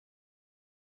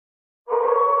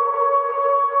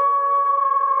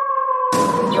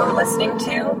You're listening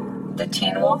to the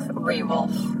Teen Wolf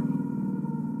Rewolf.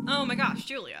 Oh my gosh,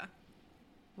 Julia.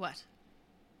 What?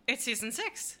 It's season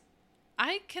 6.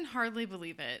 I can hardly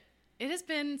believe it. It has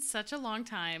been such a long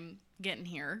time getting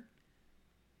here.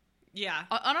 Yeah.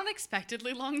 An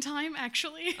unexpectedly long time,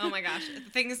 actually. Oh my gosh.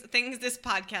 Things this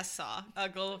podcast saw. A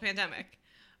global pandemic.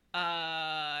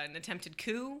 An attempted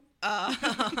coup.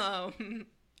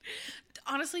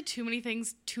 Honestly, too many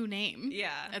things to name. Yeah.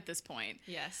 At this point.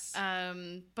 Yes.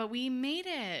 But we made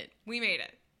it. We made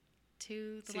it.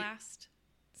 To the last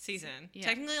season. Yeah.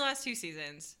 Technically the last 2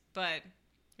 seasons, but,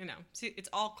 you know, it's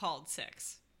all called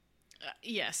 6.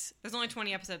 Yes. There's only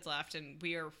 20 episodes left, and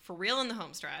we are for real in the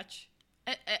home stretch.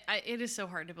 It is so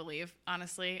hard to believe,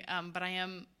 honestly. But I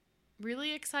am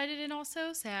really excited and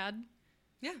also sad.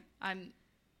 Yeah. I'm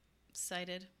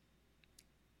excited.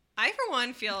 I, for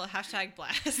one, feel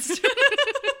 #blessed.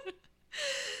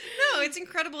 No, it's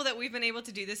incredible that we've been able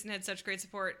to do this and had such great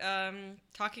support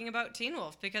talking about Teen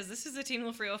Wolf, because this is the Teen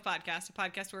Wolf Rewolf podcast, a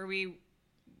podcast where we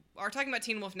are talking about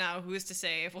Teen Wolf now. Who's to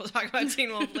say if we'll talk about Teen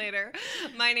Wolf later?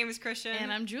 My name is Christian.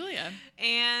 And I'm Julia.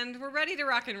 And we're ready to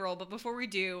rock and roll. But before we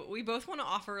do, we both want to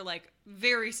offer,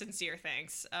 very sincere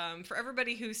thanks for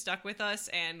everybody who stuck with us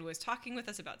and was talking with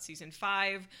us about season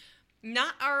 5.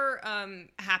 Not our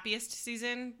happiest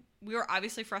season. We were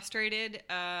obviously frustrated.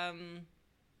 I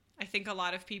think a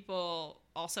lot of people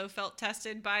also felt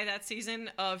tested by that season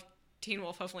of Teen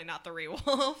Wolf, hopefully not the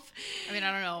Rewolf. I mean,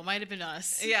 I don't know. It might have been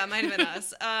us. Yeah, it might have been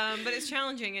us. But it's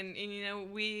challenging, and you know,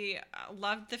 we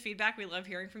loved the feedback. We love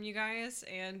hearing from you guys,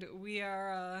 and we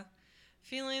are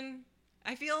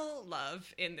I feel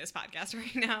love in this podcast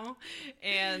right now.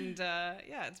 And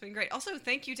yeah, it's been great. Also,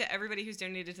 thank you to everybody who's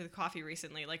donated to the coffee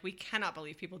recently. We cannot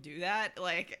believe people do that.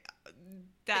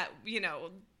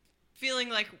 Feeling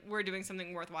like we're doing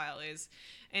something worthwhile is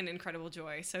an incredible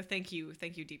joy. So thank you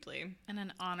deeply. And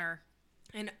an honor.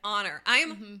 An honor.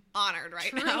 I'm honored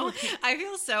right now. I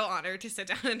feel so honored to sit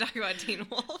down and talk about Teen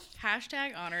Wolf.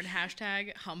 #honored,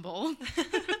 #humble.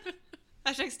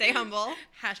 #stay humble.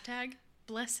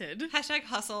 #blessed.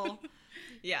 #hustle.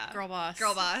 Yeah. Girl boss.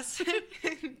 Girl boss.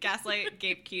 Gaslight,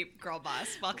 gatekeep, girl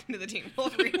boss. Welcome to the Teen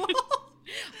Wolf Rewolf.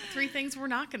 3 things we're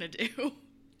not going to do.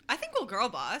 I think we'll girl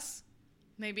boss.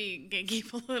 Maybe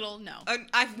gatekeep a little. No.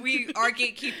 We are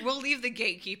gatekeep. We'll leave the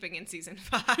gatekeeping in season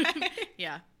 5.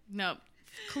 Yeah. No.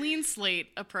 Clean slate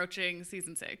approaching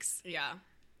season 6. Yeah.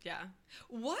 Yeah.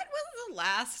 What was the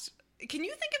last... Can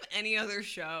you think of any other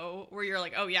show where you're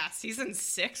like, oh yeah, season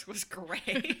 6 was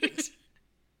great?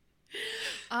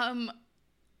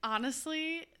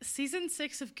 Honestly, season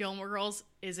 6 of Gilmore Girls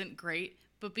isn't great,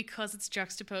 but because it's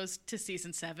juxtaposed to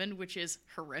season 7, which is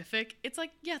horrific, it's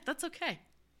like, yeah, that's okay.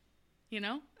 You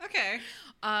know? Okay.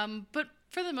 But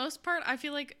for the most part, I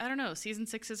feel like, I don't know, season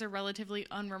 6 are relatively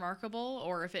unremarkable,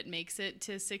 or if it makes it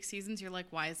to 6 seasons, you're like,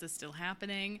 why is this still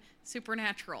happening?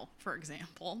 Supernatural, for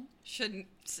example.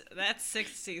 That's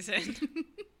 6th season.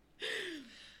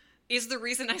 Is the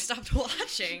reason I stopped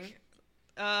watching.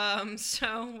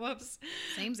 Whoops.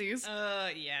 Samesies.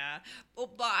 Yeah. Well,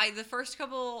 by the first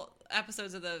couple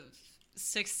episodes of the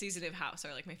 6th season of House are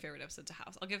my favorite episodes of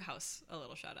House. I'll give House a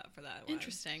little shout out for that one.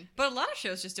 Interesting. But a lot of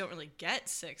shows just don't really get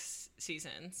 6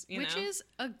 seasons, Which is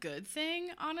a good thing,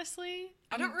 honestly.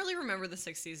 I don't really remember the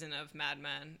 6th season of Mad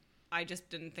Men. I just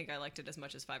didn't think I liked it as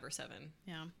much as 5 or 7.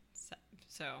 Yeah.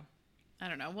 So I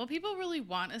don't know. Well, people really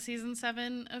want a season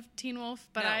 7 of Teen Wolf,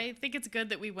 but I think it's good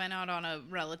that we went out on a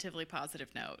relatively positive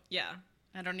note. Yeah.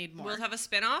 I don't need more. We'll have a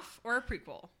spinoff or a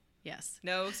prequel. Yes.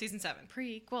 No, season 7.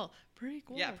 Prequel.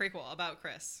 Yeah, prequel about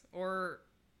Chris. Or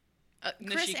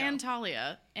Chris Nishiko. and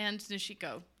Talia and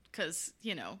Nishiko. Because,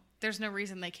 there's no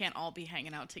reason they can't all be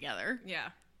hanging out together. Yeah.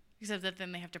 Except that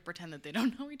then they have to pretend that they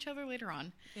don't know each other later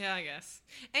on. Yeah, I guess.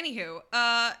 Anywho,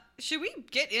 should we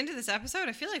get into this episode?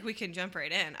 I feel like we can jump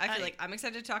right in. I feel like I'm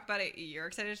excited to talk about it. You're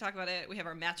excited to talk about it. We have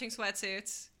our matching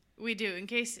sweatsuits. We do. In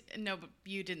case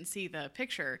you didn't see the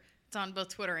picture, it's on both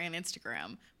Twitter and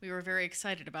Instagram. We were very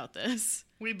excited about this.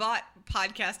 We bought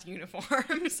podcast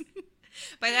uniforms.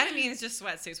 By that I mean it's just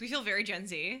sweatsuits. We feel very Gen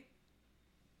Z.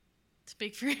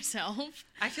 Speak for yourself.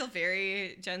 I feel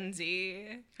very Gen Z,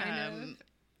 kind of.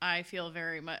 I feel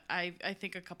very much. I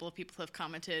think a couple of people have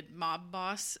commented mob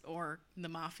boss or the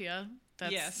mafia.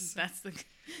 That's the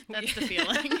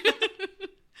feeling.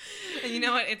 And you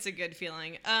know what? It's a good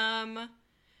feeling.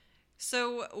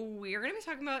 So we're going to be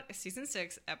talking about season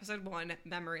 6, episode 1,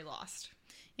 Memory Lost.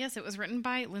 Yes, it was written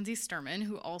by Lindsay Sturman,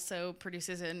 who also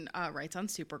produces and writes on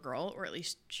Supergirl, or at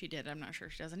least she did. I'm not sure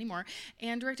if she does anymore.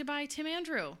 And directed by Tim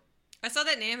Andrew. I saw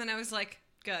that name and I was like,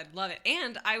 Good. Love it.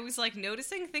 And I was like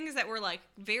noticing things that were like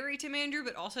very Tim Andrew,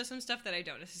 but also some stuff that I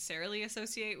don't necessarily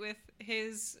associate with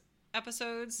his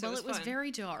episodes. So Well, it was fun.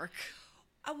 very dark.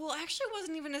 Well, actually, it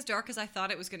wasn't even as dark as I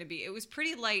thought it was going to be. It was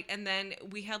pretty light, and then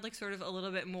we had like sort of a little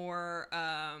bit more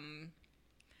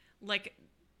like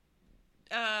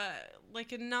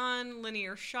a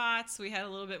non-linear shots. We had a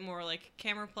little bit more like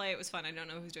camera play. It was fun. I don't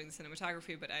know who's doing the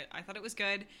cinematography, but I thought it was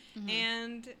good. Mm-hmm.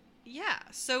 And yeah,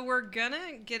 so we're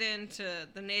gonna get into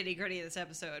the nitty-gritty of this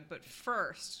episode, but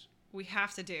first we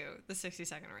have to do the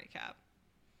 60-second recap.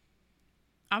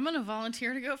 I'm going to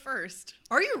volunteer to go first.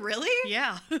 Are you really?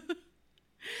 Yeah.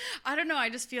 I don't know. I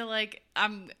just feel like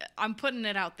I'm putting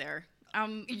it out there.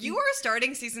 You are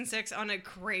starting season 6 on a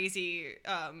crazy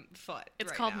foot.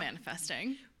 It's right called now.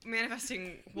 manifesting.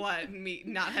 Manifesting what? Me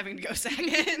not having to go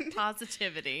second.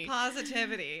 Positivity.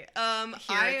 Positivity.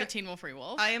 Here at the Teen Wolf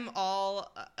Rewolf. I am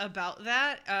all about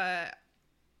that.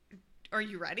 Are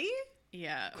you ready?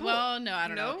 Yeah. Cool. Well, no, I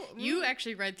don't know. No? You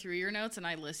actually read through your notes, and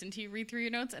I listened to you read through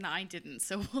your notes, and I didn't.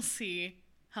 So we'll see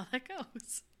how that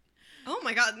goes. Oh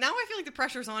my god, now I feel like the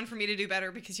pressure's on for me to do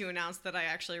better because you announced that I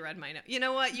actually read my note. You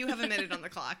know what? You have a minute on the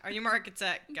clock. Are you mark it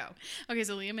set? Go. Okay,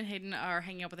 so Liam and Hayden are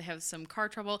hanging out, but they have some car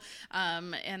trouble,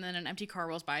 and then an empty car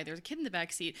rolls by. There's a kid in the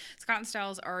back seat. Scott and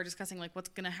Stiles are discussing like what's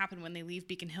going to happen when they leave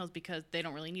Beacon Hills because they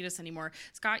don't really need us anymore.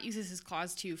 Scott uses his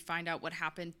claws to find out what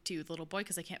happened to the little boy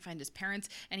because they can't find his parents,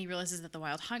 and he realizes that the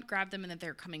Wild Hunt grabbed them and that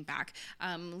they're coming back.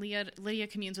 Lydia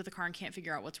communes with the car and can't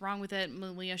figure out what's wrong with it.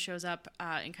 Malia shows up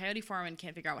in coyote form and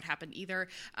can't figure out what happened either.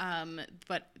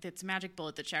 But it's a magic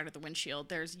bullet that shattered the windshield.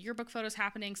 There's yearbook photos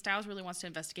happening. Stiles really wants to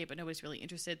investigate, but nobody's really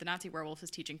interested. The Nazi werewolf is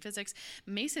teaching physics.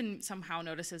 Mason somehow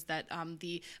notices that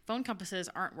the phone compasses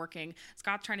aren't working.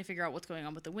 Scott's trying to figure out what's going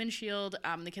on with the windshield.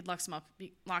 The kid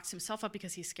locks himself up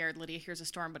because he's scared. Lydia hears a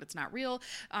storm, but it's not real.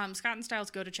 Scott and Stiles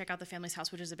go to check out the family's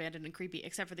house, which is abandoned and creepy,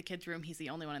 except for the kid's room. He's the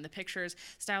only one in the pictures.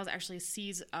 Stiles actually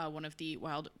sees one of the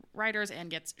wild riders and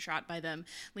gets shot by them.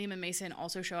 Liam and Mason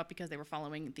also show up because they were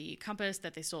following the compass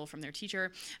that they stole from their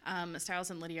teacher. Stiles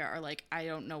and Lydia are like, I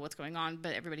don't know what's going on,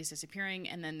 but everybody's disappearing,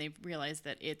 and then they realize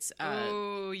that it's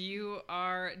oh, you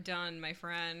are done, my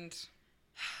friend.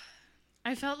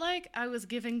 I felt like I was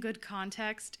giving good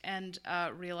context and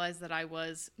realized that I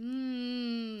was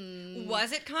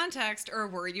Was it context or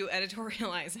were you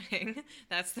editorializing?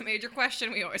 That's the major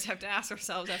question we always have to ask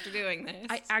ourselves after doing this.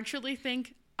 I actually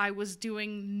think I was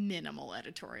doing minimal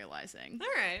editorializing. All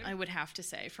right. I would have to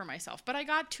say for myself. But I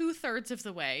got 2/3 of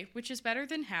the way, which is better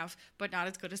than half, but not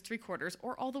as good as 3/4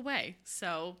 or all the way.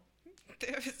 So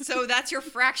that's your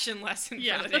fraction lesson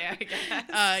yeah. for the day, I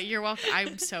guess. You're welcome.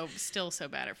 I'm still so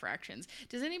bad at fractions.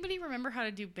 Does anybody remember how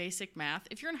to do basic math?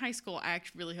 If you're in high school, I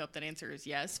actually really hope that answer is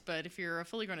yes. But if you're a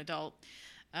fully grown adult,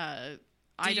 I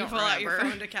don't Do you pull remember. out your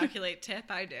phone to calculate tip?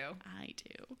 I do. I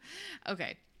do.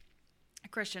 Okay.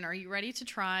 Christian, are you ready to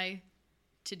try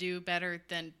to do better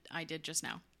than I did just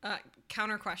now?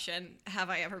 Counter question. Have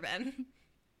I ever been?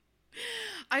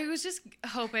 I was just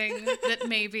hoping that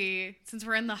maybe since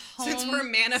we're in the home Since we're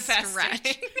manifesting.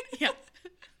 stretch, yeah.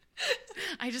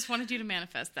 I just wanted you to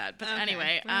manifest that. But Okay.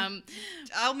 anyway,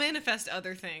 I'll manifest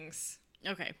other things.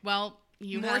 okay. Well,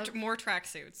 More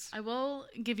tracksuits. I will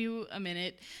give you a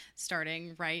minute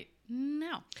starting right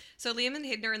now. So Liam and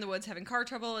Hayden are in the woods having car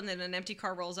trouble, and then an empty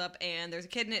car rolls up, and there's a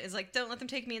kid in it. Is like, don't let them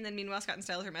take me. And then meanwhile, Scott and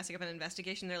Stiles are messing up an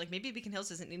investigation. They're like, maybe Beacon Hills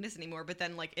doesn't need us anymore, but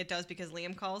then like it does because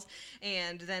Liam calls,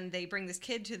 and then they bring this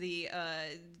kid to the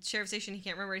sheriff's station. He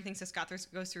can't remember anything, so Scott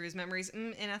goes through his memories.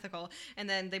 Unethical. And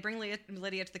then they bring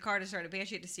Lydia to the car to start a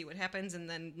banshee to see what happens, and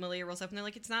then Malia rolls up, and they're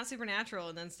like, it's not supernatural.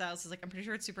 And then Stiles is like, I'm pretty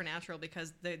sure it's supernatural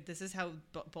because this is how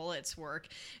bullets work.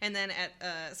 And then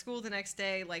at school the next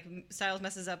day, like Stiles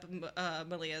messes up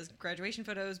Malia's graduation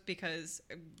photos because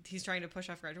he's trying to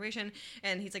push off graduation,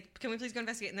 and he's like, can we please go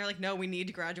investigate? And they're like, no, we need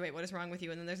to graduate, what is wrong with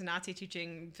you? And then there's a Nazi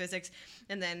teaching physics,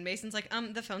 and then Mason's like,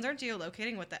 the phones aren't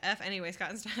geolocating, what the F? Anyway, Scott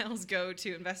and Stiles go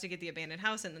to investigate the abandoned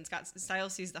house, and then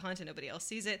Stiles sees the hunt and nobody else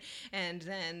sees it, and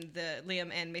then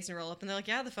Liam and Mason roll up and they're like,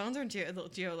 yeah, the phones aren't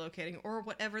geolocating or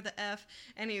whatever the F.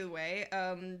 Anyway,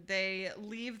 they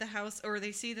leave the house, or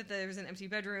they see that there's an empty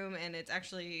bedroom, and it's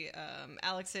actually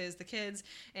Alex's, the kids,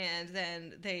 and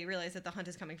then they realize that the hunt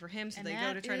is coming for him, so And they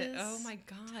go to try to. that Oh is my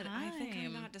god! I think I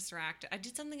time. got distracted. I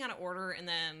did something out of order, and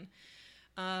then.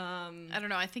 I don't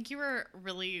know. I think you were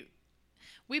really.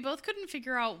 We both couldn't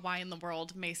figure out why in the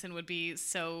world Mason would be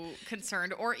so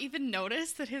concerned or even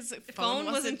notice that his phone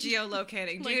wasn't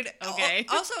geolocating, like, dude. okay.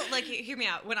 Also, like, hear me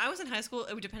out. When I was in high school,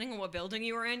 depending on what building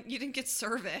you were in, you didn't get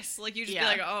service. Like, you just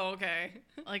Yeah. be like, oh, okay.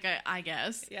 Like, I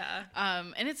guess. Yeah.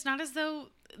 And it's not as though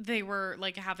they were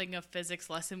like having a physics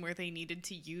lesson where they needed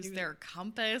to use their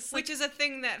compass. Which is a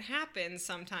thing that happens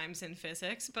sometimes in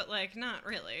physics, but like not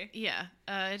really. Yeah,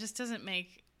 it just doesn't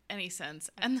make any sense.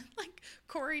 And then like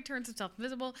Corey turns himself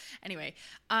invisible. Anyway,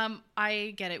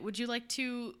 I get it. Would you like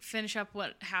to finish up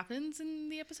what happens in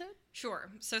the episode? Sure.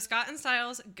 So Scott and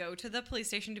Stiles go to the police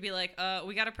station to be like,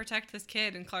 we got to protect this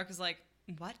kid. And Clark is like,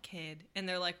 what kid? And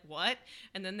they're like, what?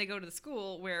 And then they go to the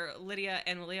school where Lydia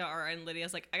and Malia are, and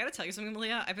Lydia's like, I gotta tell you something,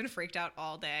 Malia. I've been freaked out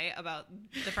all day about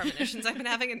the premonitions I've been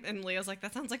having. And Malia's like,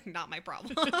 that sounds like not my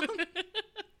problem.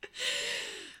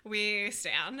 We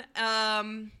stand.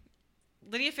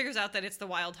 Lydia figures out that it's the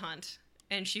Wild Hunt,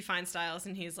 and she finds Stiles,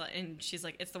 and she's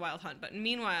like, it's the Wild Hunt. But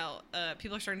meanwhile,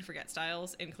 people are starting to forget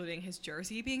Stiles, including his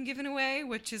jersey being given away,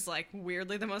 which is like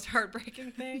weirdly the most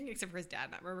heartbreaking thing, except for his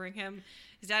dad not remembering him.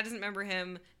 His dad doesn't remember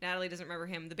him. Natalie doesn't remember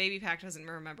him. The baby pack doesn't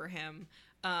remember him.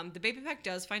 The baby pack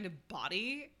does find a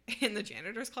body in the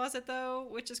janitor's closet, though,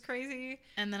 which is crazy.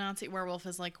 And the Nazi werewolf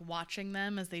is like watching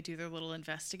them as they do their little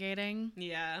investigating.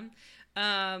 Yeah.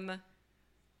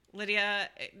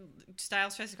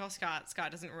 Stiles tries to call Scott. Scott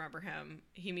doesn't remember him.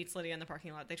 He meets Lydia in the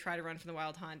parking lot. They try to run from the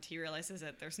Wild Hunt. He realizes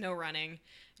that there's no running,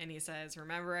 and he says,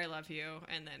 remember, I love you,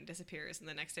 and then disappears. And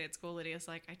the next day at school, Lydia's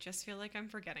like, I just feel like I'm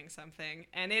forgetting something.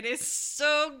 And it is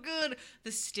so good. The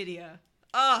Stydia.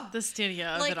 Oh. The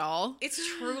Stydia of it all. It's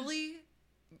truly...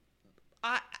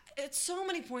 it's so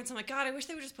many points. I'm like, God, I wish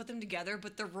they would just put them together,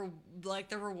 but the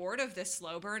reward of this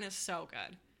slow burn is so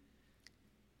good.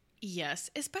 Yes,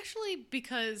 especially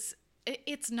because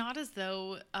it's not as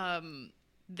though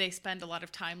they spend a lot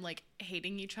of time like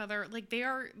hating each other. Like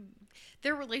their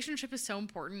relationship is so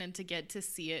important, and to get to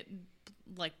see it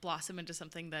like blossom into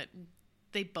something that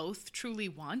they both truly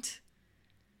want.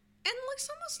 And looks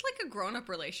almost like a grown-up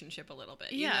relationship a little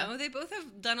bit. Yeah. You know? They both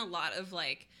have done a lot of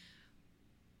like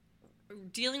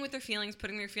dealing with their feelings,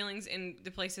 putting their feelings in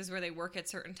the places where they work at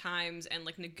certain times, and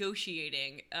like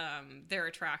negotiating their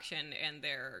attraction and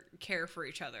their care for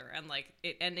each other, and like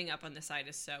it ending up on the side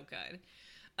is so good.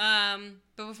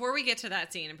 But before we get to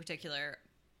that scene in particular,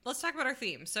 let's talk about our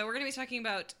theme. So we're going to be talking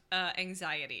about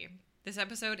anxiety. This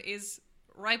episode is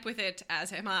ripe with it,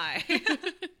 as am I.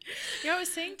 Yeah, I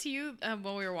was saying to you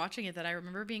while we were watching it that I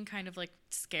remember being kind of like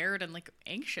scared and like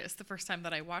anxious the first time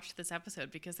that I watched this episode,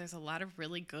 because there's a lot of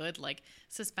really good like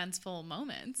suspenseful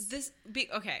moments.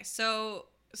 Okay, so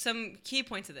some key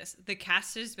points of this. The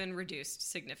cast has been reduced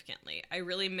significantly. I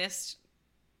really missed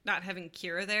not having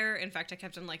Kira there. In fact, I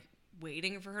kept on like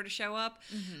waiting for her to show up,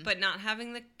 but not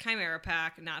having the Chimera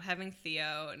Pack, not having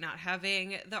Theo, not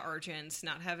having the Argents,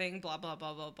 not having blah, blah,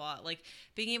 blah, blah, blah. Like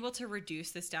being able to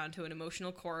reduce this down to an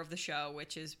emotional core of the show,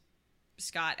 which is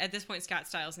Scott, at this point, Scott,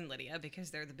 Stiles, and Lydia,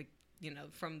 because they're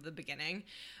from the beginning.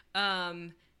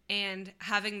 And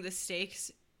having the stakes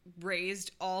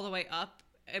raised all the way up,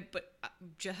 but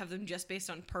just have them just based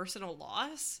on personal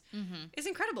loss is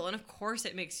incredible. And of course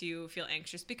it makes you feel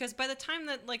anxious, because by the time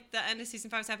that like the end of season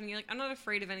 5 is happening, you're like, I'm not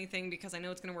afraid of anything because I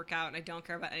know it's going to work out, and I don't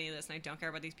care about any of this, and I don't care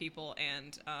about these people.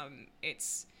 And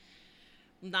it's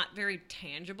not very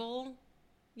tangible,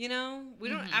 you know? We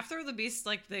don't, after the beast,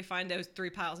 like they find those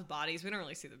 3 piles of bodies, we don't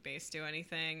really see the base do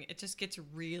anything. It just gets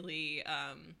really,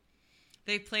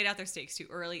 they played out their stakes too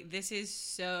early. This is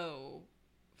so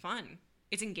fun.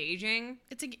 It's engaging,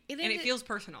 and it feels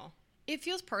personal. It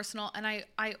feels personal, and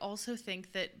I also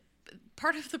think that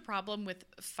part of the problem with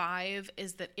 5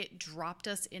 is that it dropped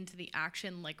us into the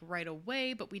action like right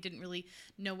away, but we didn't really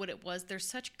know what it was. There's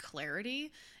such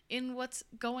clarity in what's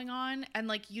going on, and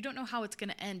like you don't know how it's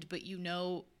going to end, but you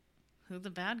know who the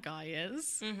bad guy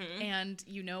is, and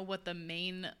you know what the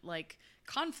main like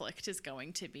conflict is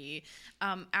going to be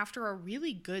after a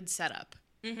really good setup.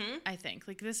 I think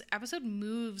like this episode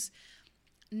moves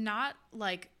not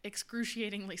like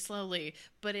excruciatingly slowly,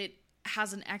 but it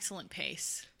has an excellent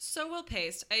pace. So well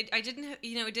paced. I didn't have,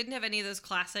 it didn't have any of those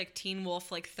classic Teen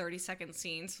Wolf like 30-second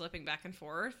scenes flipping back and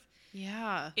forth.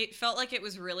 Yeah. It felt like it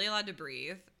was really allowed to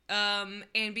breathe.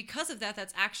 And because of that,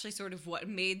 that's actually sort of what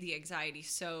made the anxiety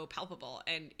so palpable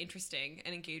and interesting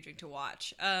and engaging to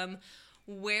watch.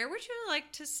 Where would you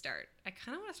like to start? I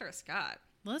kind of want to start with Scott.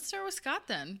 Let's start with Scott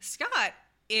then. Scott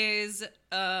is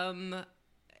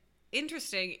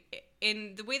interesting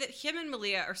in the way that him and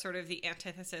Malia are sort of the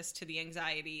antithesis to the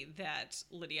anxiety that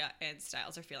Lydia and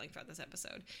Stiles are feeling throughout this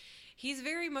episode. He's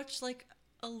very much like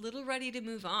a little ready to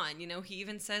move on. You know, he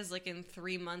even says like in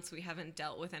 3 months we haven't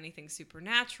dealt with anything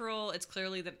supernatural. It's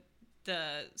clearly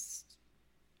the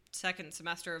second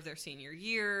semester of their senior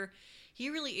year. He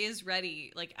really is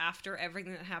ready, like after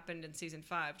everything that happened in season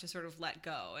 5, to sort of let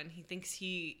go. And he thinks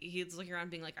he's looking around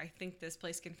being like, I think this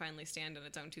place can finally stand on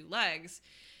its own 2 legs.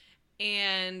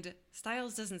 and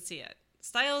Styles doesn't see it.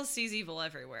 Styles sees evil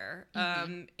everywhere.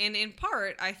 And in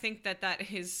part, I think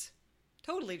that is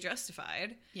totally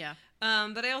justified. Yeah.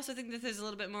 But I also think that there's a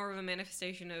little bit more of a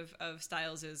manifestation of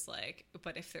Styles is like,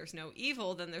 but if there's no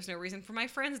evil, then there's no reason for my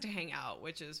friends to hang out,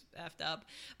 which is effed up.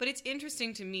 But it's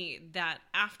interesting to me that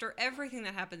after everything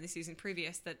that happened the season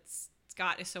previous, that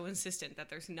Scott is so insistent that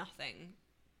there's nothing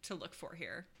to look for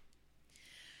here.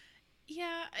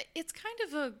 Yeah, it's kind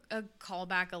of a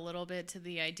callback a little bit to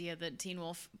the idea that Teen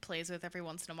Wolf plays with every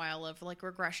once in a while of like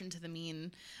regression to the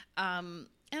mean.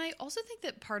 And I also think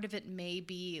that part of it may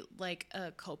be like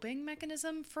a coping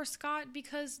mechanism for Scott,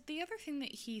 because the other thing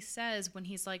that he says when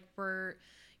he's like,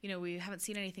 we haven't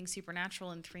seen anything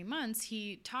supernatural in 3 months,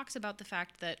 he talks about the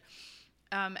fact that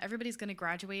everybody's going to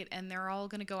graduate and they're all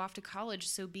going to go off to college.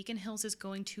 So Beacon Hills is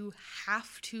going to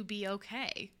have to be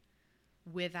okay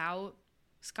without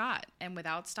Scott and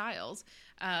without Styles,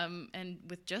 and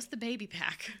with just the baby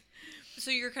pack. So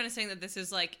you're kind of saying that this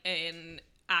is like an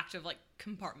act of like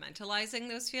compartmentalizing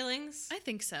those feelings? I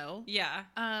think so. Yeah.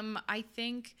 I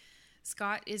think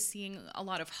Scott is seeing a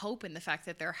lot of hope in the fact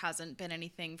that there hasn't been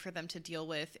anything for them to deal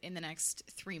with in the next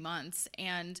 3 months.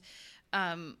 And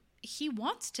he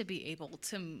wants to be able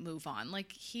to move on.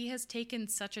 Like, he has taken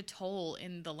such a toll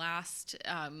in the last,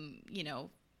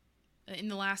 in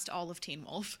the last all of Teen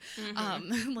Wolf.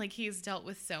 Like, he's dealt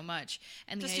with so much.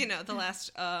 And just, the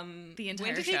last, the entire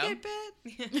when did show. he get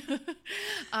bit?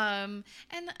 And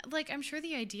like, I'm sure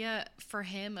the idea for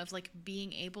him of like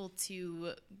being able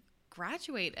to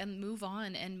graduate and move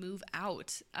on and move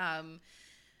out,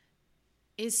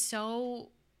 is so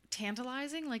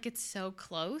tantalizing. Like, it's so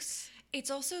close. It's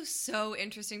also so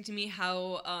interesting to me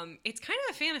how, it's kind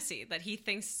of a fantasy that he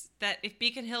thinks that if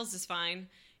Beacon Hills is fine,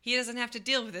 he doesn't have to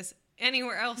deal with this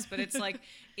anywhere else. But it's like,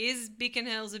 is Beacon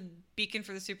Hills a beacon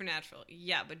for the supernatural?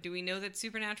 Yeah, but do we know that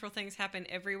supernatural things happen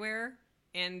everywhere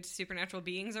and supernatural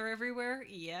beings are everywhere?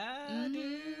 Yeah,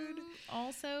 dude.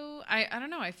 Also, I don't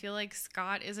know. I feel like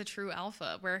Scott is a true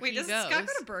alpha where he goes. Wait, does Scott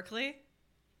go to Berkeley?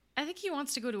 I think he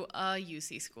wants to go to a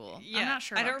UC school. Yeah, I'm not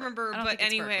sure. I don't remember, but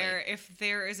anywhere, Berkeley. If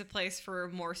there is a place for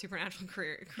more supernatural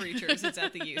creatures, it's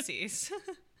at the UCs.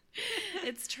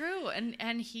 It's true,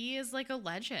 and he is like a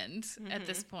legend at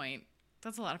this point.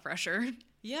 That's a lot of pressure.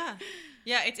 Yeah.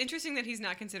 It's interesting that he's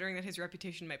not considering that his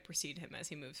reputation might precede him as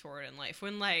he moves forward in life.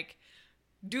 When like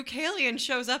Deucalion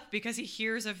shows up because he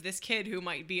hears of this kid who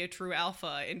might be a true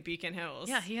alpha in Beacon Hills.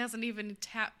 Yeah, he hasn't even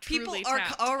tapped. People are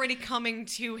already coming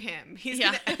to him. He's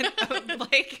Yeah. gonna,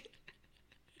 like,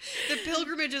 the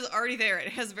pilgrimage is already there.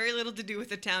 It has very little to do with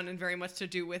the town and very much to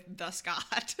do with the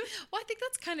Scott. Well, I think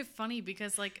that's kind of funny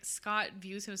because like Scott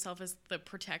views himself as the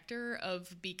protector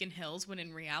of Beacon Hills when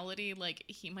in reality, like,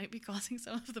 he might be causing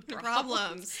some of the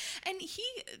problems. And he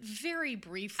very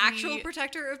briefly... Actual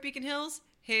protector of Beacon Hills,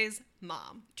 his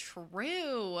mom.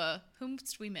 True. Whom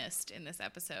we missed in this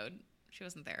episode. She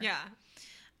wasn't there. Yeah.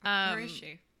 Where is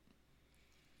she?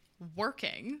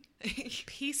 Working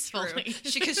peacefully.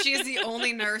 Because she is the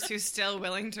only nurse who's still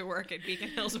willing to work at Beacon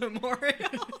Hills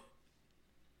Memorial.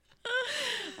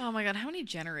 Oh my god, how many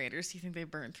generators do you think they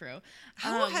burned through?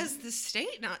 How has the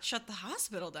state not shut the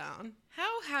hospital down?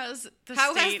 How has the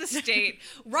state...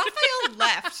 Raphael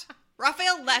left.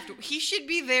 Raphael left. He should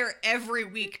be there every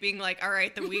week being like, all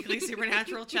right, the weekly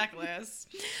supernatural checklist.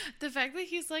 The fact that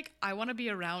he's like, I want to be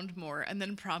around more, and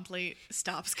then promptly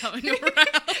stops coming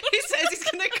around. He says he's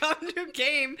going to come to a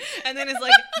game, and then is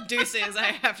like, deuces,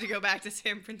 I have to go back to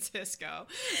San Francisco.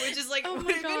 Which is like,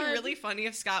 would have been really funny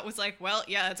if Scott was like, well,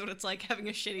 yeah, that's what it's like having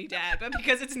a shitty dad. But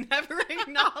because it's never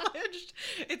acknowledged,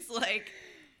 it's like,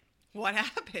 what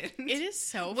happened? It is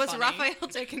so Was funny. Raphael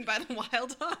taken by the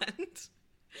wild hunt?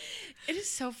 It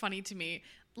is so funny to me,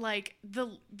 like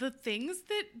the things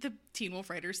that the Teen Wolf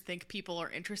writers think people are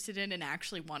interested in and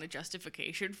actually want a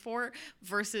justification for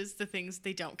versus the things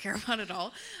they don't care about at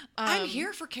all. I'm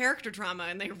here for character drama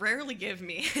and they rarely give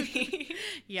me any.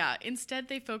 Yeah, instead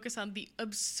they focus on the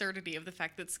absurdity of the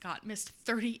fact that Scott missed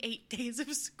 38 days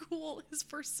of school his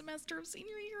first semester of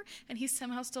senior year and he's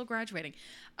somehow still graduating.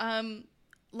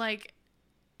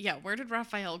 Yeah, where did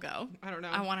Raphael go? I don't know.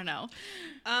 I want to know.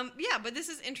 Yeah, but this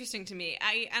is interesting to me.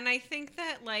 I think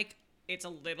that, like, it's a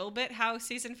little bit how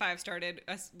season 5 started,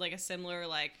 a similar,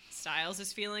 like, Styles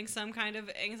is feeling some kind of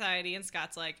anxiety, and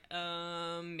Scott's like,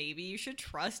 maybe you should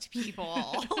trust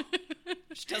people.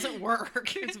 Which doesn't work.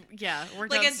 Worked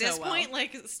like, out at this so point,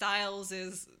 like, Styles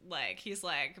is, like, he's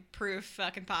like, proof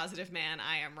fucking positive, man,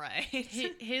 I am right.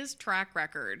 His track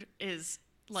record is,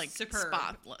 like, superb.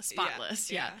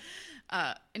 Spotless. Yeah.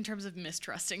 In terms of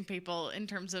mistrusting people, in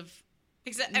terms of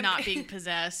not being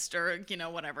possessed or, you know,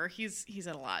 whatever. He's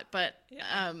at a lot. But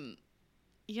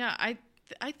yeah, I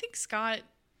think Scott,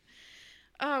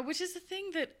 which is the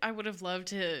thing that I would have loved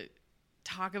to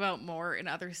talk about more in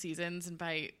other seasons, and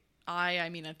by I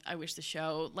mean I wish the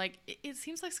show, like, it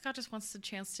seems like Scott just wants the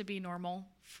chance to be normal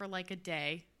for like a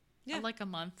day, or like a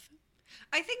month.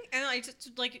 I think, and I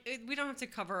just, like, we don't have to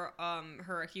cover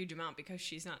her a huge amount because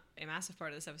she's not a massive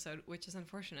part of this episode, which is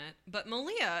unfortunate. But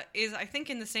Malia is, I think,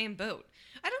 in the same boat.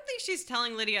 I don't think she's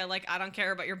telling Lydia, like, I don't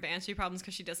care about your banshee problems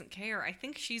because she doesn't care. I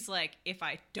think she's like, if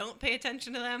I don't pay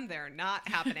attention to them, they're not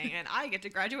happening, and I get to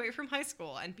graduate from high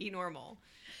school and be normal.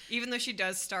 Even though she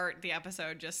does start the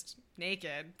episode just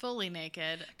naked. Fully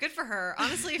naked. Good for her.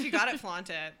 Honestly, if you got it, flaunt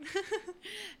it.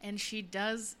 And she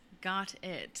does got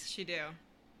it. She do.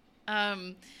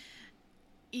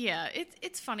 Yeah,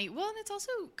 it's funny. Well, and it's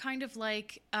also kind of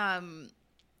like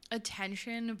a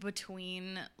tension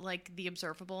between like the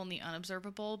observable and the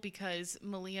unobservable, because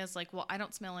Malia's like, well, I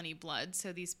don't smell any blood,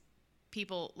 so these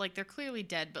people, like, they're clearly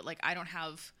dead, but like I don't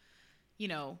have, you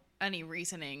know, any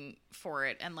reasoning for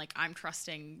it, and like I'm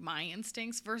trusting my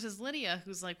instincts, versus Lydia,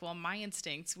 who's like, well, my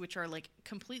instincts, which are like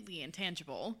completely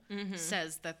intangible,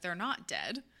 says that they're not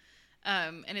dead.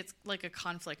 And it's like a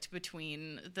conflict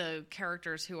between the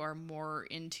characters who are more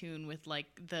in tune with like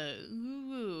the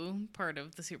ooh part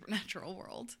of the supernatural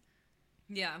world.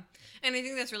 Yeah. And I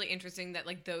think that's really interesting that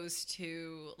like those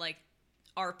two like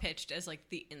are pitched as like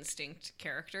the instinct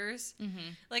characters.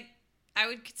 Mm-hmm. Like I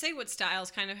would say what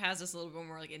Stiles kind of has is a little bit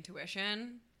more like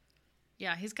intuition.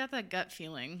 Yeah, he's got that gut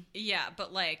feeling. Yeah,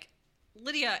 but like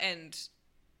Lydia and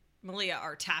Malia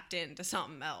are tapped into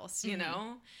something else, you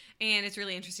know? And it's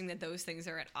really interesting that those things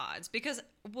are at odds because,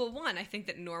 well, one, I think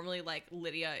that normally like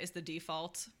Lydia is the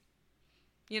default,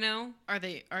 you know? Are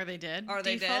they dead? Are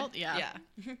they default? dead? Yeah.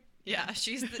 Yeah. Yeah,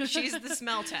 she's the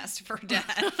smell test for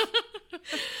death.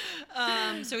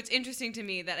 So it's interesting to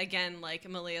me that, again, like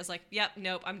Malia's like, yep,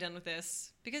 nope, I'm done with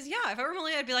this. Because, yeah, if I were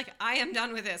Malia, I'd be like, I am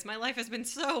done with this. My life has been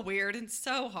so weird and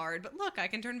so hard. But look, I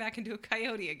can turn back into a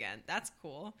coyote again. That's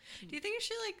cool. Do you think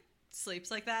she, like,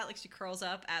 sleeps like that? Like, she curls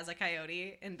up as a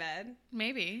coyote in bed?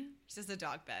 Maybe. She has a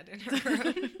dog bed in her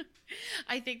room.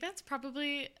 I think that's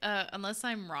probably, unless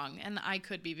I'm wrong, and I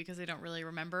could be because I don't really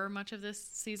remember much of this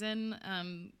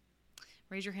season.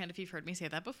 Raise your hand if you've heard me say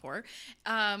that before.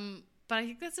 But I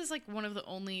think this is like one of the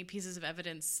only pieces of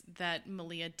evidence that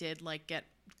Malia did like get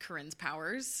Corinne's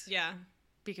powers. Yeah.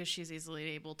 Because she's easily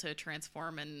able to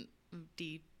transform and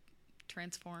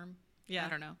de-transform. Yeah. I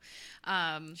don't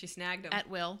know. She snagged him. At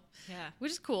will. Yeah.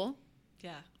 Which is cool.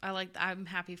 Yeah. I'm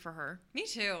happy for her. Me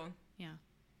too. Yeah.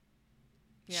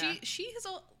 Yeah.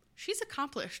 She's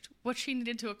accomplished what she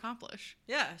needed to accomplish.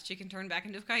 Yeah, she can turn back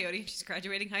into a coyote and she's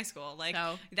graduating high school. Like,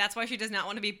 so, that's why she does not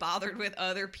want to be bothered with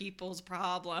other people's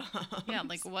problems. Yeah,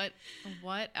 like what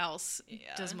else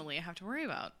does Malia have to worry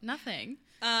about? Nothing.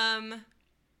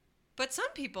 But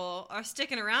some people are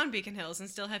sticking around Beacon Hills and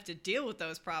still have to deal with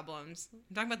those problems.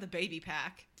 I'm talking about the baby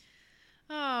pack.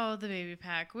 Oh, the baby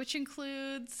pack, which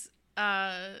includes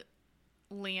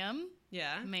Liam,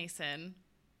 Mason,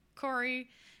 Corey,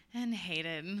 and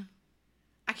Hayden.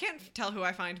 I can't tell who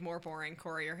I find more boring,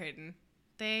 Corey or Hayden.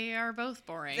 They are both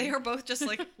boring. They are both just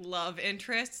like love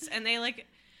interests, and they like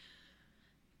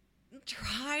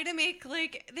try to make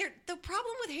like the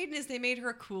problem with Hayden is they made her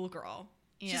a cool girl.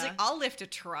 Yeah. She's like, I'll lift a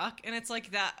truck, and it's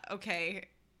like that. Okay,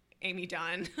 Amy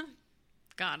Dunn.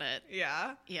 Got it.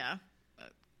 Yeah. Yeah.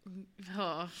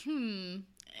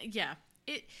 Yeah.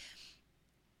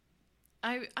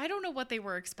 I don't know what they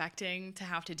were expecting to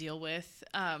have to deal with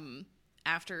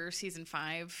after season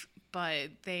 5, but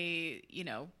they, you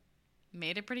know,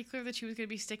 made it pretty clear that she was going to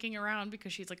be sticking around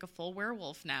because she's like a full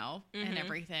werewolf now and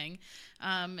everything.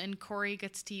 And Corey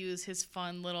gets to use his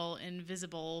fun little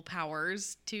invisible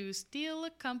powers to steal a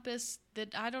compass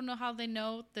that I don't know how they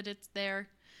know that it's there.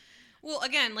 Well,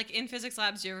 again, like in physics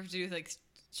labs, do you ever do like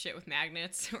shit with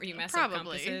magnets or you mess up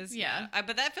compasses? Yeah.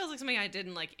 But that feels like something I did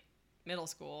in like middle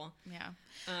school. Yeah.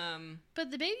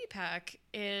 But the baby pack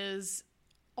is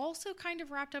also kind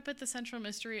of wrapped up at the central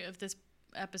mystery of this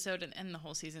episode and the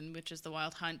whole season, which is the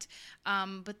Wild Hunt.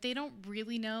 But they don't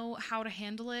really know how to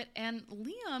handle it. And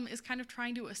Liam is kind of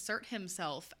trying to assert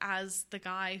himself as the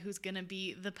guy who's going to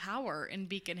be the power in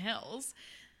Beacon Hills.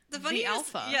 The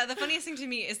alpha. Yeah, the funniest thing to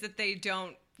me is that they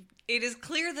don't. It is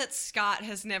clear that Scott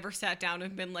has never sat down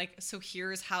and been like, so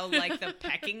here's how like the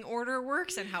pecking order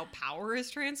works and how power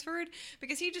is transferred,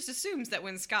 because he just assumes that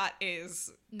when Scott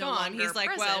is gone, he's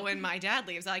like, well, when my dad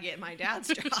leaves, I get my dad's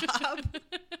job.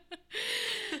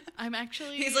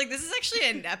 He's like, this is actually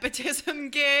a nepotism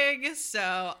gig,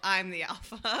 so I'm the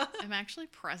alpha. I'm actually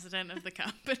president of the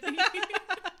company.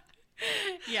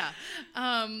 Yeah.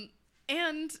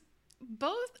 And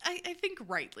both, I think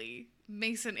rightly,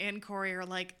 Mason and Corey are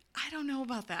like, I don't know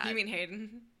about that. You mean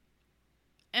Hayden?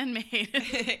 And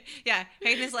Hayden. Yeah,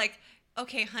 Hayden is like,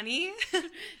 okay, honey.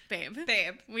 Babe.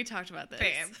 We talked about this.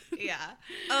 Babe. Yeah.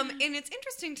 And it's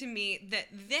interesting to me that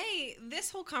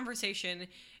this whole conversation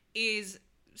is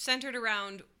centered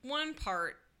around one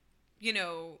part, you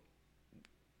know,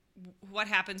 what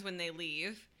happens when they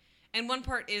leave. And one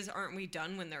part is, aren't we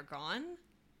done when they're gone?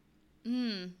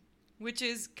 Which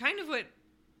is kind of what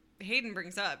Hayden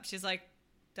brings up. She's like,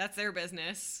 that's their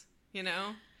business, you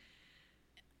know?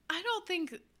 I don't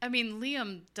think, I mean,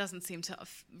 Liam doesn't seem to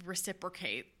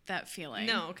reciprocate that feeling.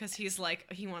 No, because he's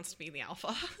like, he wants to be the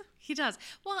alpha. He does.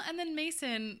 Well, and then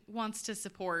Mason wants to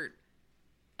support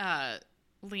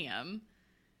Liam,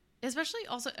 especially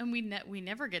also, and we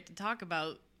never get to talk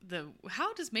about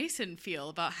how does Mason feel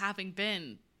about having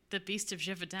been the Beast of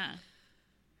Gévaudan?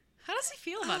 How does he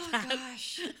feel about that?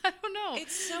 Gosh. I don't know.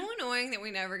 It's so annoying that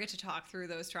we never get to talk through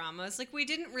those traumas. Like, we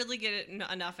didn't really get it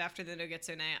enough after the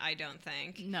Nogitsune, I don't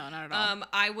think. No, not at all.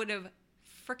 I would have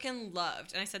freaking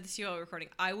loved, and I said this to you while recording,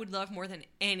 I would love more than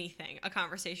anything a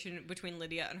conversation between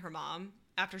Lydia and her mom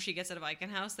after she gets out of Icon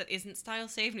House that isn't Style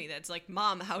Save Me. That's like,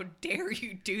 Mom, how dare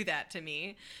you do that to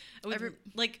me? I would,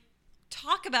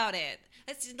 talk about it.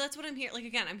 That's what I'm here. Like,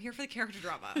 again, I'm here for the character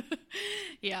drama.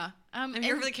 Yeah. I'm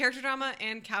here for the character drama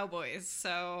and cowboys,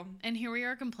 so. And here we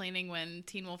are complaining when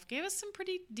Teen Wolf gave us some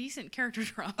pretty decent character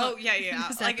drama. Oh, yeah.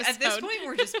 Like, at this point,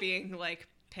 we're just being, like,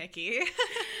 picky.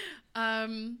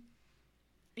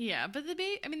 Yeah, but the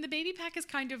baby pack is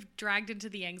kind of dragged into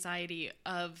the anxiety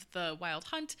of the wild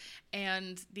hunt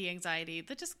and the anxiety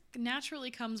that just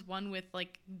naturally comes one with,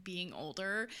 like, being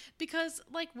older. Because,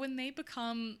 like, when they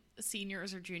become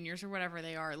seniors or juniors or whatever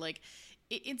they are, like,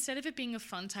 instead of it being a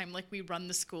fun time, like, we run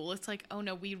the school, it's like, oh,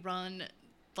 no, we run,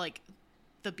 like,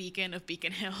 the beacon of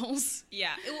Beacon Hills.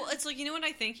 Yeah. Well, it's like, you know what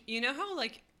I think? You know how,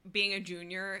 like, being a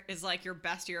junior is like your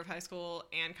best year of high school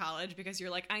and college because you're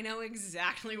like, I know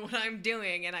exactly what I'm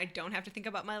doing and I don't have to think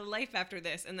about my life after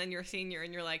this. And then you're a senior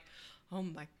and you're like, oh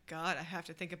my God, I have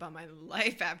to think about my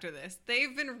life after this.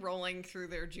 They've been rolling through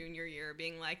their junior year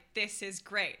being like, this is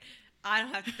great. I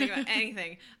don't have to think about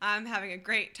anything. I'm having a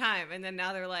great time. And then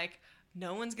now they're like,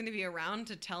 no one's going to be around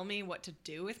to tell me what to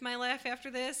do with my life after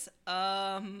this.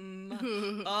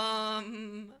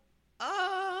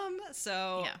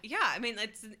 So yeah, I mean,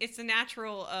 it's a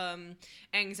natural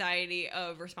anxiety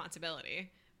of responsibility,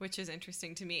 which is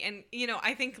interesting to me. And, you know,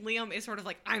 I think Liam is sort of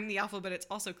like, I'm the alpha, but it's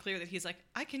also clear that he's like,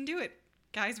 I can do it,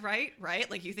 guys, right?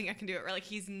 Like, you think I can do it, right? Like,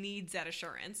 he needs that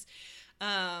assurance.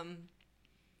 And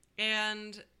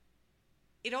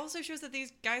it also shows that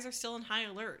these guys are still in high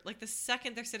alert. Like, the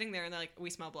second they're sitting there and they're like, we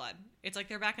smell blood, it's like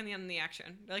they're back in the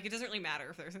action. Like, it doesn't really matter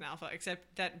if there's an alpha,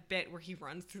 except that bit where he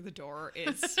runs through the door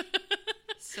is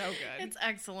so good. It's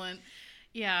excellent.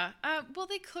 Yeah. Well,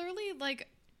 they clearly, like,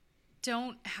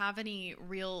 don't have any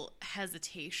real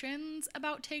hesitations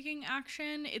about taking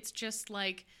action. It's just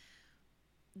like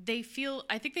I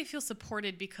think they feel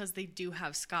supported because they do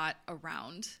have Scott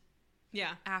around.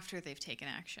 Yeah. After they've taken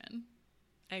action.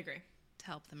 I agree. To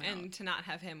help them out. And to not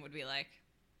have him would be like,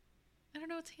 I don't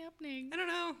know what's happening. I don't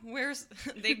know.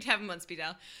 They'd have him on speed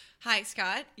dial. Hi,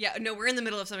 Scott. Yeah, no, we're in the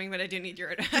middle of something, but I do need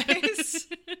your advice.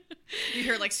 You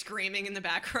hear, like, screaming in the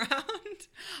background.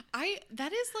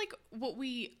 That is, like, what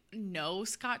we know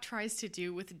Scott tries to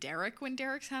do with Derek when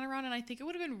Derek's not around, and I think it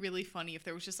would have been really funny if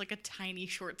there was just, like, a tiny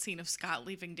short scene of Scott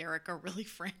leaving Derek a really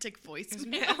frantic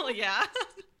voicemail. Yeah.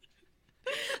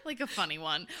 Like, a funny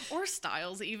one. Or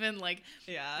Styles, even, like,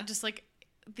 yeah, just, like,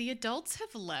 the adults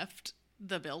have left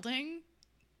the building.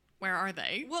 Where are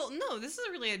they? Well, no, this is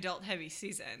a really adult-heavy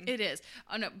season. It is.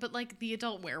 Oh, no, but, like, the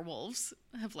adult werewolves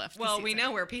have left the Well, season. we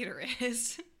know where Peter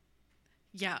is.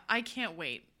 Yeah, I can't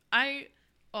wait. I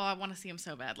want to see him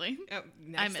so badly. Oh,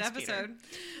 next episode.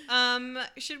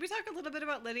 Should we talk a little bit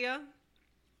about Lydia?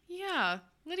 Yeah,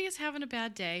 Lydia's having a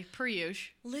bad day, per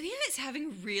usual. Lydia is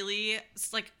having really,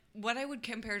 like, what I would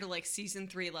compare to, like, season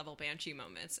 3 level Banshee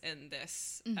moments in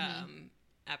this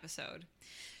episode.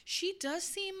 She does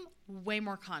seem way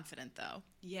more confident, though.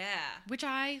 Yeah. Which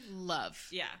I love.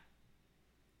 Yeah.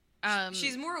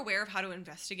 She's more aware of how to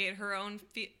investigate her own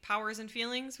powers and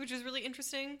feelings, which is really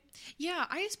interesting. Yeah,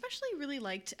 I especially really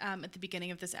liked at the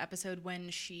beginning of this episode when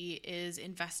she is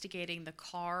investigating the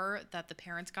car that the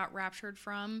parents got raptured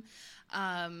from.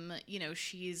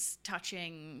 She's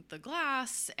touching the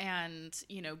glass and,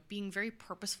 being very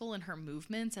purposeful in her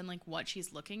movements and like what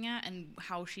she's looking at and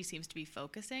how she seems to be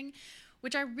focusing,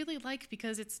 which I really like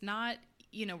because it's not,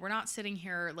 we're not sitting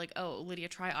here like, oh, Lydia,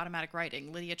 try automatic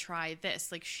writing. Lydia, try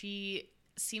this. Like, she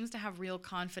seems to have real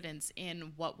confidence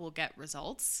in what will get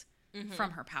results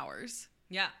from her powers.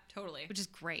 Yeah, totally. Which is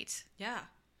great. Yeah.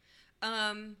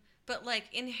 But, like,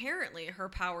 inherently, her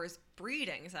powers breed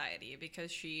anxiety because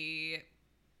she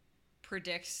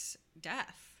predicts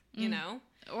death, you know?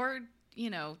 Or,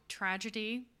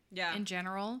 tragedy in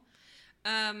general.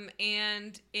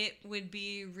 And it would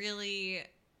be really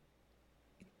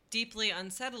deeply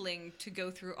unsettling to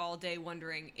go through all day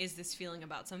wondering, is this feeling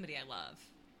about somebody I love?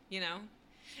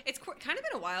 It's kind of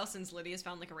been a while since Lydia's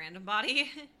found like a random body,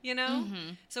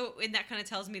 So and that kind of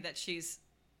tells me that she's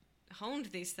honed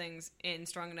these things in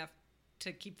strong enough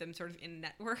to keep them sort of in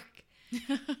network.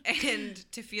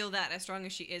 And to feel that as strong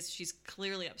as she is, she's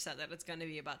clearly upset that it's going to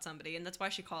be about somebody, and that's why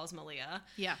she calls Malia.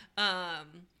 Yeah.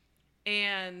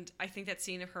 And I think that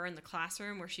scene of her in the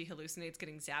classroom where she hallucinates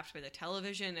getting zapped by the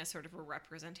television as sort of a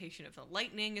representation of the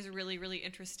lightning is really, really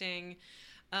interesting.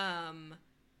 I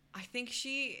think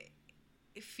she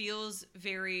feels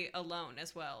very alone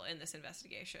as well in this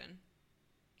investigation,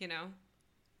 Yeah,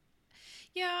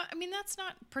 I mean, that's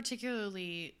not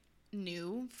particularly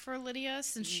new for Lydia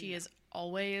since she is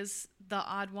always the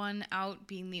odd one out,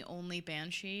 being the only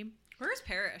banshee. Where's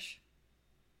Parrish?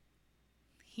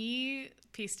 He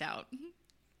pieced out.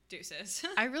 Deuces.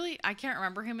 I can't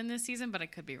remember him in this season, but I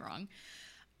could be wrong.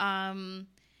 And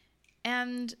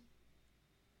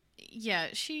yeah,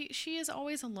 she is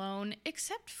always alone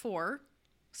except for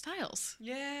Stiles.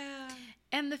 Yeah.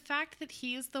 And the fact that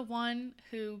he's the one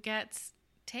who gets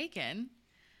taken,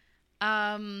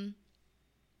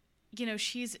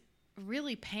 she's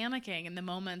really panicking in the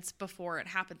moments before it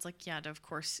happens. Like, yeah, of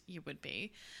course you would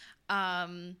be.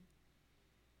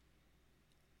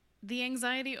 The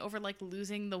anxiety over like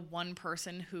losing the one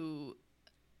person who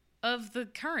of the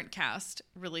current cast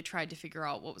really tried to figure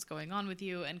out what was going on with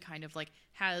you and kind of like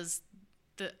has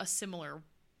a similar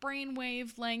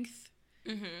brainwave length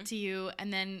to you,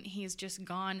 and then he's just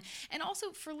gone. And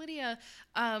also for Lydia,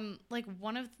 like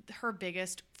one of her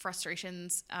biggest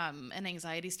frustrations and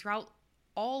anxieties throughout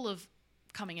all of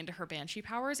coming into her banshee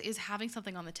powers is having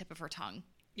something on the tip of her tongue.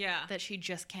 Yeah. That she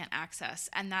just can't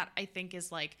access. And that I think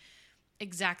is like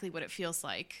exactly what it feels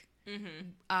like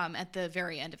at the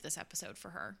very end of this episode for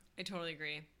her. I totally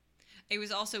agree. It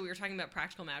was also, we were talking about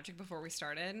practical magic before we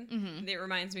started. It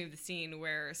reminds me of the scene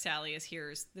where Sally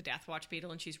hears the Death Watch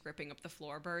beetle and she's ripping up the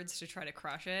floorboards to try to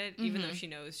crush it, even though she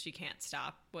knows she can't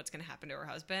stop what's going to happen to her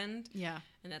husband. Yeah.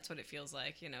 And that's what it feels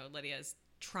like. Lydia's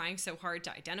trying so hard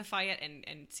to identify it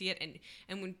and see it,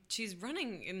 and when she's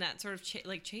running in that sort of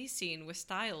chase scene with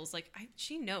Stiles,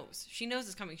 she knows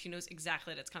it's coming, she knows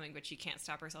exactly that it's coming, but she can't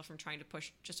stop herself from trying to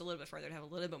push just a little bit further to have a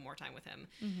little bit more time with him.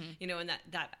 And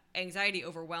that anxiety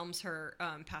overwhelms her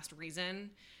past reason,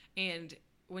 and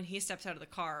when he steps out of the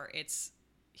car, it's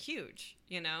huge.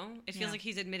 It feels like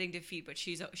he's admitting defeat, but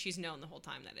she's known the whole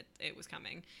time that it was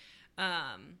coming.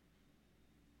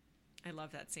 I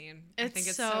love that scene. I think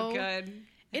it's so good.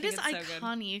 It is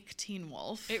iconic so Teen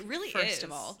Wolf. It really is. First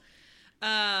of all.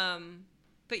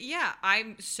 But yeah,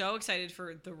 I'm so excited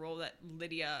for the role that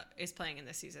Lydia is playing in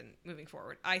this season moving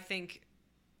forward. I think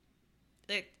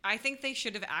they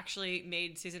should have actually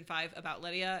made season 5 about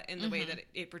Lydia in the way that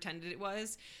it pretended it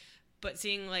was. But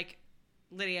seeing like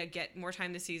Lydia get more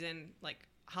time this season, like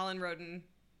Holland Roden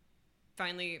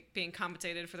finally being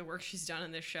compensated for the work she's done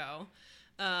in this show,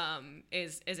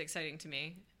 is exciting to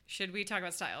me. Should we talk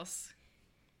about Stiles?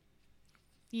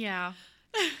 Yeah.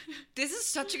 This is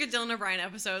such a good Dylan O'Brien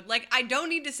episode. Like, I don't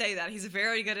need to say that. He's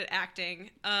very good at acting.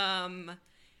 And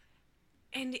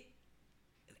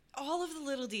all of the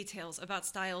little details about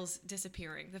Stiles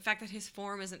disappearing, the fact that his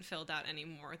form isn't filled out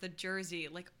anymore, the jersey,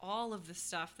 like all of the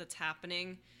stuff that's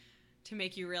happening to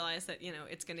make you realize that,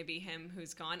 it's going to be him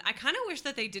who's gone. I kind of wish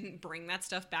that they didn't bring that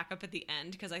stuff back up at the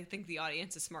end, because I think the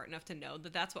audience is smart enough to know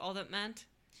that that's what all that meant.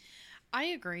 I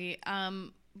agree.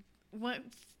 What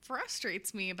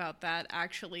frustrates me about that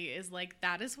actually is like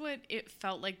that is what it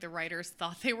felt like the writers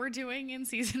thought they were doing in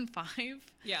season 5.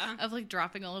 Yeah. Of like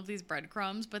dropping all of these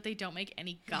breadcrumbs, but they don't make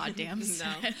any goddamn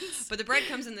sense. But the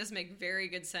breadcrumbs in this make very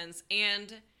good sense.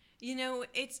 And,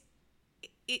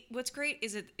 what's great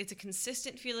is it's a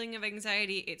consistent feeling of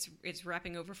anxiety. It's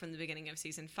wrapping over from the beginning of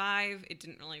season 5. It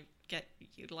didn't really get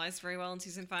utilized very well in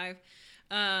season 5.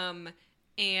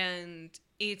 And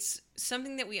it's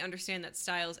something that we understand that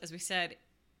Stiles, as we said,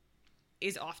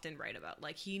 is often right about.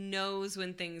 Like, he knows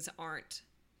when things aren't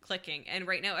clicking. And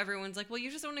right now everyone's like, well, you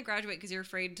just don't want to graduate because you're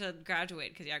afraid to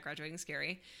graduate. Because, yeah, graduating's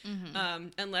scary.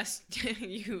 Unless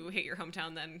you hate your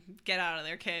hometown, then get out of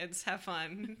there, kids. Have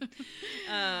fun.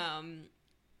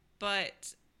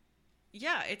 But...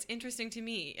 yeah, it's interesting to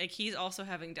me. Like, he's also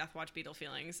having Death Watch Beetle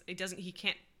feelings. He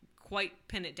can't quite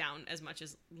pin it down as much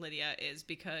as Lydia is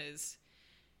because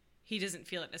he doesn't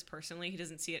feel it as personally. He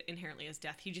doesn't see it inherently as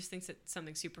death. He just thinks that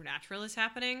something supernatural is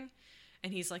happening.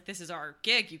 And he's like, this is our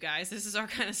gig, you guys. This is our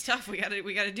kind of stuff. We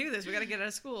gotta do this. We gotta get out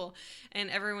of school. And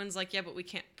everyone's like, yeah, but we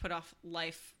can't put off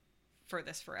life for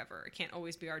this forever. It can't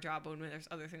always be our job when there's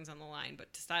other things on the line.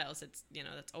 But to Stiles, it's,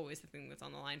 that's always the thing that's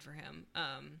on the line for him.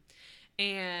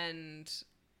 And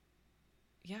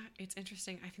yeah, it's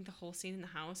interesting. I think the whole scene in the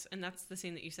house, and that's the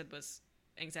scene that you said was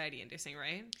anxiety inducing,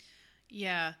 right?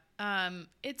 Yeah.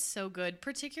 It's so good,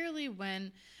 particularly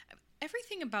when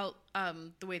everything about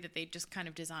the way that they just kind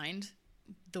of designed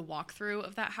the walkthrough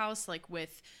of that house, like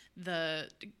with the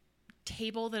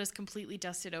table that is completely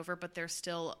dusted over, but there's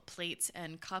still plates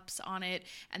and cups on it,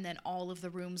 and then all of the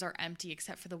rooms are empty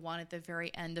except for the one at the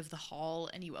very end of the hall,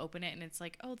 and you open it and it's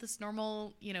like, oh, this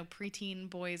normal, preteen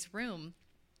boy's room,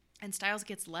 and Stiles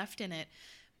gets left in it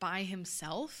by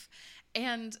himself.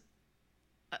 And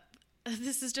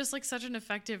this is just like such an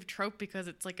effective trope because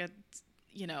it's like a,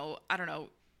 I don't know,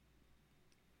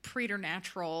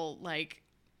 preternatural, like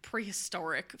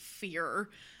prehistoric fear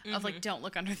of like, don't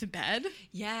look under the bed.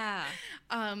 Yeah.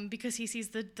 Because he sees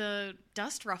the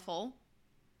dust ruffle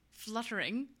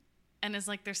fluttering and is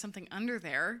like, there's something under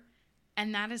there.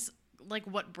 And that is like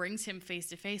what brings him face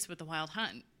to face with the Wild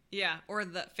Hunt. Yeah. Or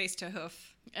the face to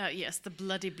hoof. Yes. The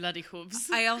bloody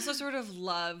hooves. I also sort of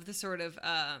love the sort of,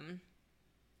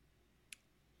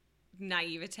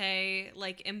 naivete,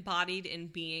 like embodied in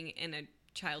being in a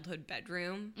childhood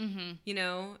bedroom.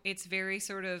 It's very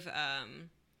sort of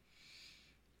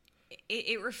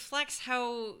it reflects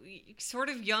how sort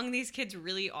of young these kids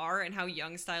really are and how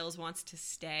young Stiles wants to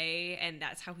stay, and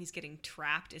that's how he's getting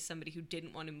trapped as somebody who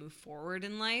didn't want to move forward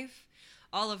in life.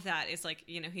 All of that is like,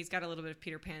 he's got a little bit of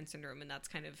Peter Pan syndrome, and that's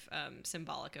kind of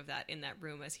symbolic of that in that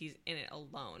room as he's in it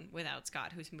alone without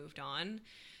Scott, who's moved on.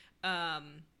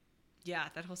 Yeah,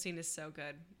 that whole scene is so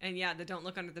good. And yeah, the don't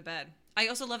look under the bed. I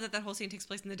also love that whole scene takes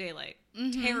place in the daylight.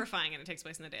 Terrifying, and it takes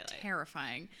place in the daylight.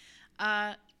 Terrifying.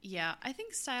 Yeah, I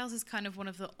think Stiles is kind of one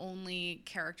of the only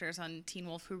characters on Teen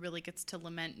Wolf who really gets to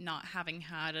lament not having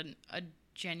had a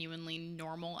genuinely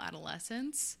normal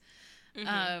adolescence.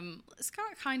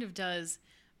 Scott kind of does,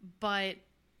 but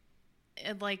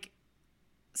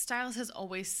Stiles has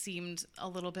always seemed a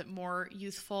little bit more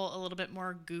youthful, a little bit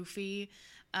more goofy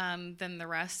than the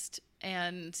rest.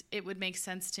 And it would make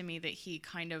sense to me that he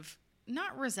kind of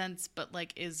not resents, but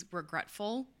like is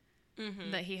regretful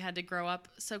that he had to grow up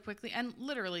so quickly. And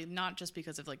literally not just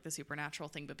because of like the supernatural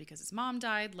thing, but because his mom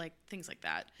died, like things like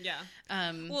that. Yeah.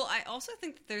 Well, I also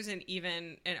think that there's an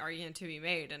argument to be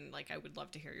made. And like, I would love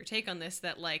to hear your take on this,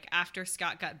 that like after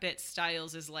Scott got bit,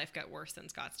 Stiles' life got worse than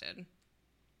Scott's did.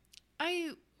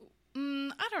 I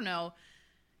don't know.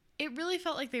 It really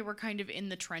felt like they were kind of in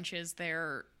the trenches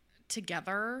there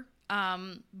together.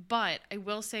 But I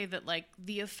will say that like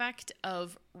the effect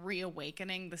of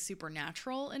reawakening the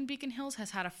supernatural in Beacon Hills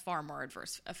has had a far more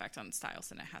adverse effect on Stiles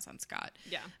than it has on Scott.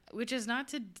 Yeah. Which is not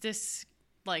to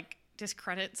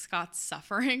discredit Scott's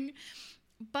suffering,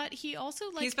 but he also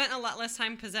like... he spent a lot less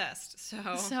time possessed,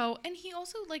 so... and he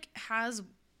also like has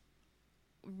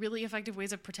really effective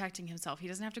ways of protecting himself. He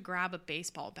doesn't have to grab a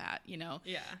baseball bat, Yeah.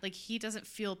 Like, he doesn't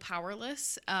feel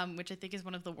powerless, which I think is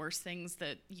one of the worst things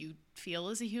that you feel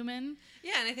as a human.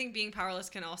 Yeah, and I think being powerless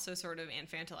can also sort of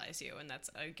infantilize you, and that's,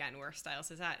 again, where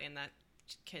Stiles is at, in that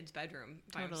kid's bedroom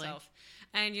by himself.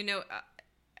 And,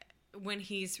 when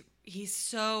he's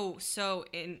so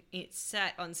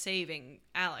set on saving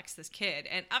Alex, this kid,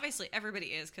 and obviously everybody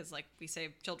is, because, like, we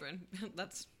save children.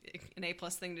 That's an A+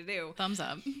 thing to do. Thumbs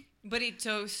up. But it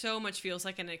so much feels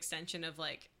like an extension of,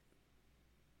 like,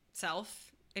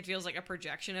 self. It feels like a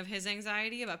projection of his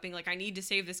anxiety about being like, I need to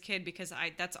save this kid because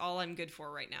that's all I'm good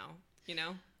for right now,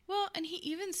 Well, and he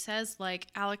even says, like,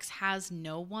 Alex has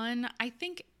no one. I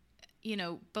think,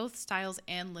 both Stiles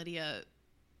and Lydia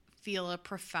feel a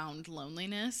profound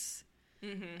loneliness,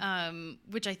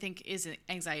 which I think is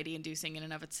anxiety-inducing in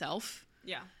and of itself.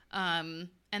 Yeah. And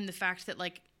the fact that,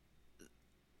 like,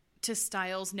 to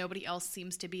Stiles, nobody else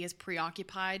seems to be as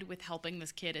preoccupied with helping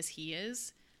this kid as he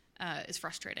is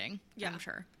frustrating. Yeah. I'm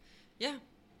sure. Yeah.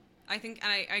 I think,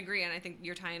 and I agree, and I think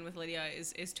your tie-in with Lydia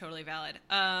is totally valid.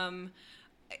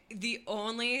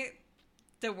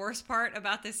 The worst part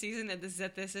about this season is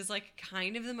that this is like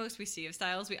kind of the most we see of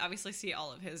Stiles. We obviously see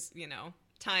all of his,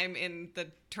 time in the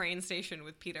train station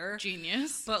with Peter.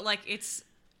 Genius. But like it's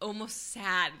almost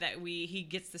sad that he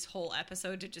gets this whole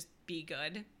episode to just be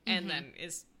good and then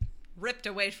is ripped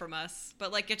away from us.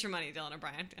 But like, get your money, Dylan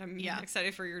O'Brien. I'm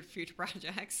excited for your future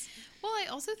projects. Well, I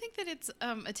also think that it's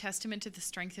a testament to the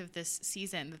strength of this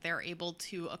season that they're able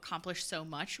to accomplish so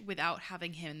much without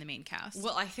having him in the main cast.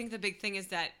 Well, I think the big thing is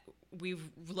that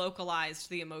we've localized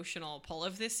the emotional pull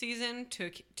of this season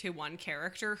to one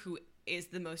character who is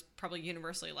the most probably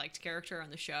universally liked character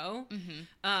on the show.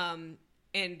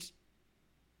 And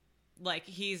like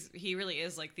he really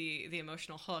is like the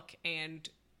emotional hook, and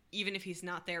even if he's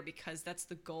not there, because that's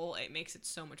the goal, it makes it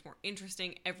so much more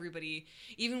interesting. Everybody,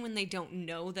 even when they don't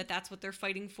know that that's what they're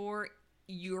fighting for,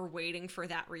 you're waiting for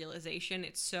that realization.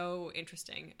 It's so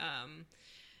interesting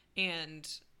and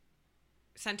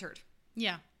centered.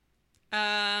 Yeah.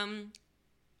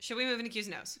 Should we move into Q's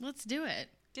No's? Let's do it.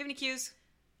 Do you have any Q's?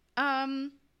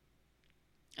 An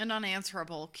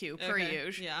unanswerable Q, per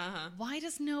usual. Yeah. Why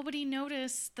does nobody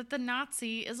notice that the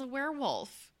Nazi is a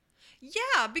werewolf?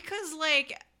 Yeah, because,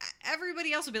 like,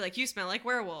 everybody else would be like, you smell like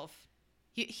werewolf.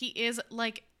 He is,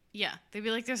 like, yeah. They'd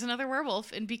be like, there's another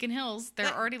werewolf in Beacon Hills.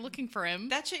 They're already looking for him.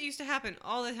 That shit used to happen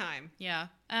all the time. Yeah.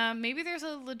 Maybe there's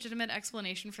a legitimate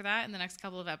explanation for that in the next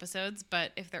couple of episodes,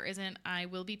 but if there isn't, I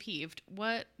will be peeved.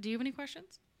 Do you have any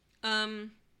questions?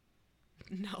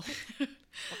 No.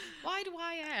 Why do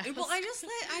I ask? Well, I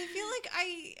feel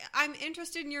like I'm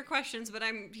interested in your questions, but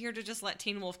I'm here to just let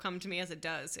Teen Wolf come to me as it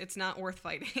does. It's not worth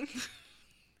fighting.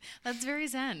 That's very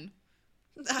zen.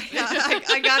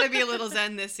 I gotta be a little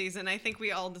zen this season. I think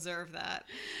we all deserve that.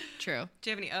 True. Do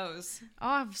you have any O's? Oh,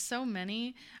 I have so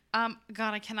many. God,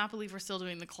 I cannot believe we're still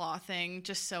doing the claw thing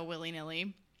just so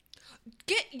willy-nilly.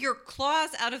 Get your claws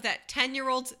out of that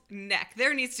 10-year-old's neck.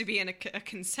 There needs to be a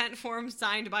consent form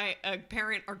signed by a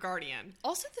parent or guardian.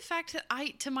 Also, the fact that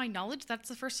to my knowledge, that's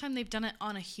the first time they've done it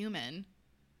on a human.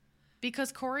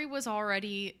 Because Corey was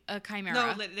already a chimera.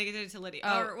 No, they did it to Lydia.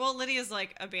 Well, Lydia's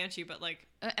like a banshee, but like...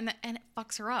 and it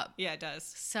fucks her up. Yeah, it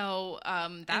does. So,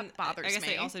 that bothers me. I guess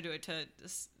they also do it to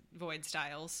Void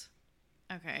Stiles.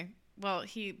 Okay. Well,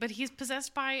 he's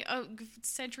possessed by a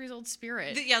centuries-old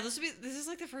spirit. This is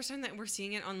like the first time that we're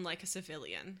seeing it on like a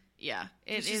civilian. Yeah,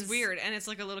 it is weird, and it's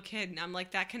like a little kid, and I'm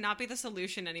like, that cannot be the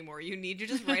solution anymore. You need to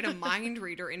just write a mind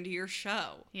reader into your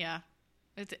show. Yeah,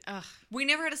 we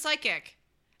never had a psychic.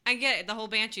 I get it. The whole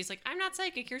Banshee's like, I'm not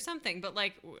psychic, you're something, but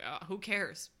like, who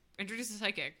cares? Introduce a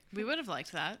psychic. We would have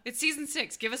liked that. It's season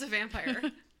 6. Give us a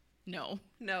vampire. No,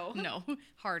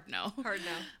 hard no.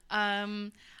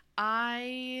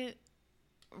 I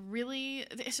really,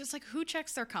 it's just like, who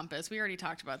checks their compass? We already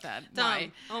talked about that.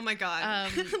 Why? Oh my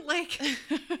god. Like,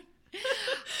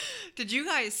 did you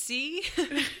guys see?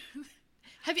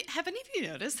 Have any of you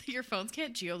noticed that your phones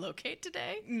can't geolocate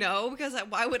today? No, because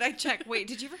why would I check? Wait,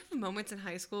 did you ever have moments in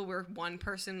high school where one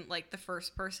person, like the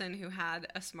first person who had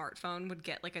a smartphone, would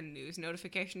get like a news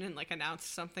notification and like announce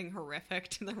something horrific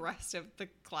to the rest of the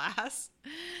class?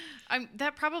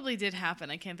 That probably did happen.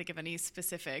 I can't think of any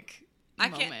specific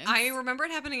moments. I remember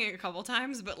it happening a couple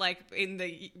times, but like in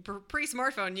the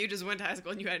pre-smartphone, you just went to high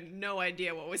school and you had no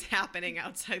idea what was happening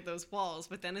outside those walls.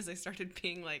 But then as they started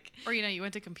being like... Or, you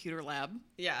went to computer lab.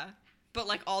 Yeah. But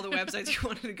like all the websites you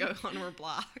wanted to go on were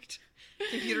blocked.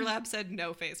 Computer lab said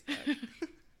no Facebook.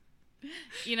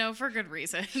 For good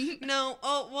reason. No.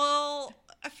 Oh, well,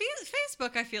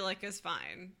 Facebook I feel like is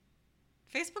fine.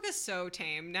 Facebook is so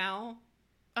tame now.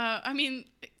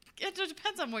 It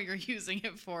depends on what you're using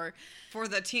it for. For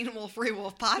the Teen Wolf Free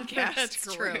Wolf podcast That's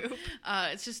group. True.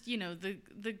 It's just,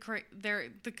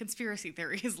 the conspiracy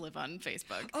theories live on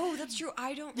Facebook. Oh, that's true.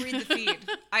 I don't read the feed.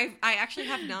 I actually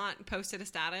have not posted a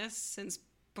status since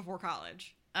before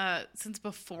college. Since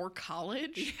before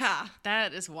college? Yeah.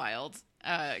 That is wild.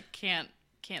 Can't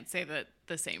say that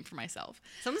the same for myself.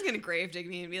 Someone's going to grave dig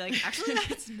me and be like, actually,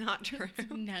 that's not true.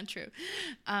 Not true.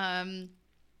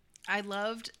 I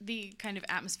loved the kind of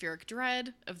atmospheric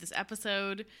dread of this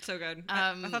episode. So good.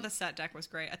 I thought the set deck was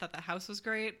great. I thought the house was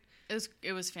great.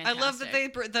 It was fantastic. I love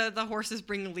that the horses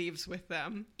bring leaves with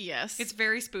them. Yes. It's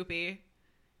very spoopy.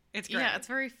 It's great. Yeah, it's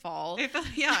very fall.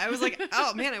 I was like,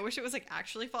 oh man, I wish it was like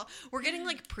actually fall. We're getting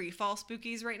like pre-fall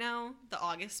spookies right now. The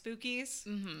August spookies.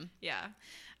 Mm-hmm. Yeah.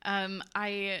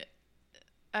 I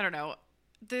don't know.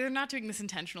 they're not doing this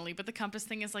intentionally, but the compass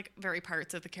thing is like very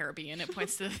Pirates of the Caribbean. It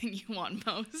points to the thing you want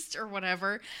most or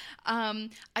whatever. I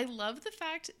love the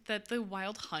fact that the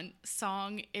Wild Hunt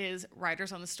song is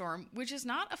Riders on the Storm, which is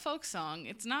not a folk song.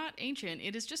 It's not ancient.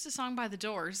 It is just a song by The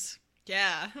Doors.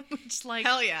 Yeah. Which, like,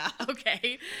 hell yeah.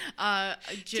 Okay.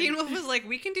 Teen Wolf was like,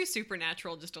 we can do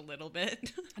Supernatural just a little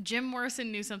bit. Jim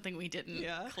Morrison knew something we didn't,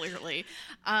 Yeah. clearly.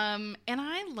 And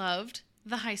I loved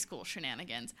the high school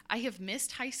shenanigans. I have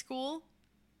missed high school,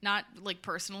 not like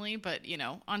personally, but, you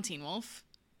know, on Teen Wolf.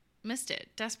 Missed it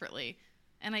desperately.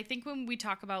 And I think when we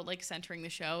talk about like centering the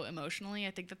show emotionally,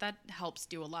 I think that helps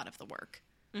do a lot of the work.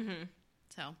 Mm-hmm.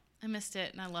 So I missed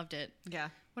it and I loved it. Yeah.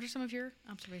 What are some of your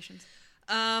observations?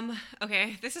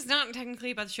 Okay, this is not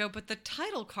technically about the show, but the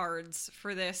title cards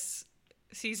for this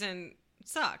season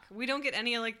suck. We don't get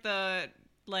any of like the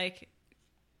like.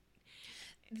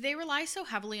 They rely so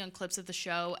heavily on clips of the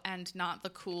show and not the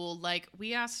cool, like,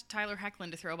 we asked Tyler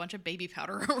Hoechlin to throw a bunch of baby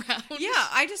powder around. Yeah,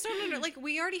 I just don't know. Like,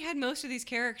 we already had most of these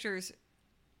characters.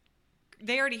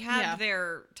 They already had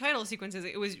their title sequences.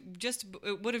 It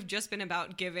would have just been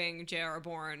about giving J.R.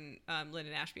 Bourne,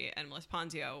 Lyndon Ashby, and Melissa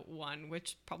Ponzio one,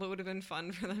 which probably would have been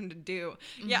fun for them to do.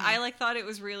 Mm-hmm. Yeah, I thought it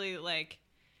was really like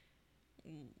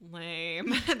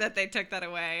lame that they took that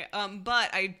away.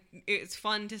 But it's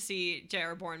fun to see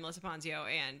J.R. Bourne, Melissa Ponzio,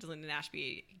 and Lyndon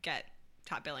Ashby get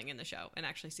top billing in the show and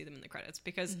actually see them in the credits,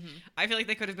 because I feel like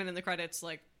they could have been in the credits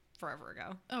like forever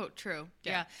ago. Oh, true.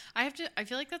 Yeah. I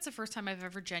feel like that's the first time I've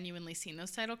ever genuinely seen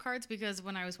those title cards, because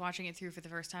when I was watching it through for the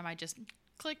first time, I just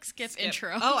skip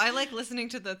intro. Oh, I like listening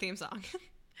to the theme song.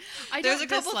 There's a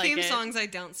couple theme songs I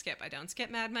don't skip. I don't skip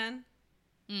Mad Men.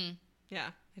 Yeah.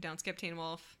 I don't skip Teen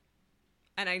Wolf.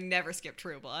 And I never skip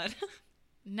True Blood.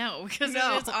 No, because it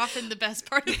is often the best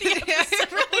part of the episode.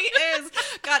 It really is.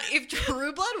 God, if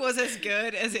True Blood was as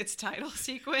good as its title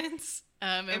sequence,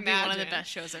 it would be one of the best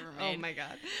shows ever made. Oh my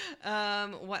god.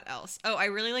 What else? Oh, I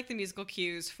really like the musical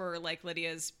cues for like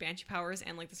Lydia's Banshee powers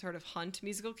and like the sort of Hunt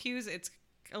musical cues. It's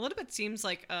a little bit seems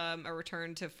like a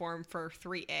return to form for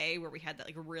 3A, where we had that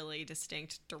like really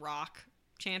distinct Darok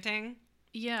chanting.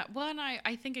 Yeah, well, and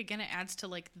I think again it adds to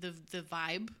like the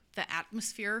vibe, the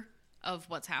atmosphere of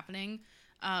what's happening,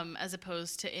 as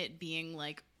opposed to it being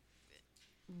like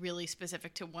really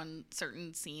specific to one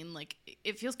certain scene. Like,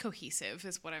 it feels cohesive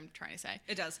is what I'm trying to say.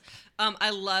 It does.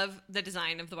 I love the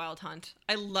design of the Wild Hunt.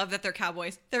 I love that they're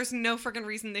cowboys. There's no freaking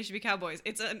reason they should be cowboys.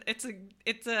 It's a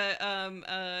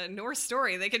Norse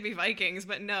story. They could be Vikings,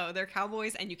 but no, they're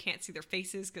cowboys, and you can't see their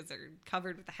faces because they're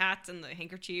covered with the hats and the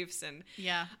handkerchiefs. And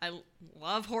yeah, I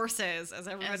love horses, as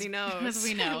everybody knows. As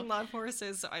we know, I love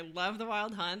horses, so I love the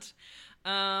Wild Hunt.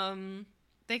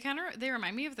 They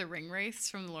remind me of the ring wraiths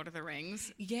from the Lord of the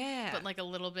Rings. Yeah. But like a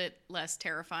little bit less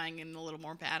terrifying and a little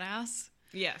more badass.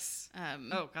 Yes.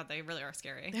 Oh god, they really are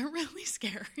scary. They're really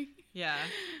scary. Yeah.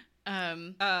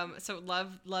 So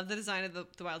love the design of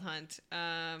the Wild Hunt.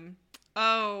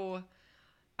 Oh,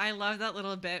 I love that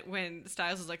little bit when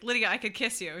Styles is like, Lydia, I could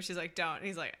kiss you. She's like, don't. And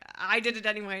he's like, I did it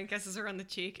anyway, and kisses her on the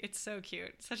cheek. It's so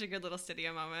cute. Such a good little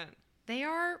Stydia moment. They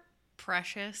are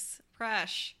precious.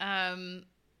 Fresh.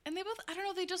 And they both, I don't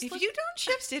know, they just if look... you don't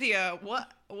ship Stydia,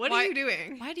 what are you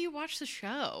doing? Why do you watch the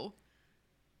show?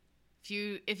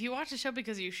 If you watch the show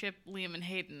because you ship Liam and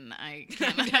Hayden, I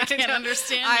can't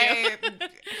understand you.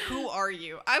 Who are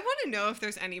you? I want to know if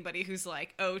there's anybody who's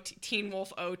like, Teen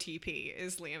Wolf OTP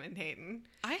is Liam and Hayden.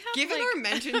 Given our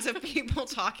mentions of people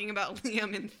talking about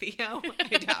Liam and Theo,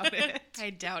 I doubt it.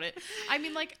 I doubt it. I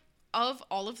mean, like, of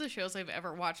all of the shows I've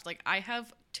ever watched, like, I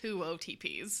have 2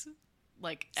 OTPs.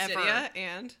 Like, ever.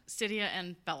 Stydia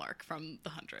and Bellark from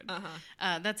The 100.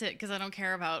 That's it, because I don't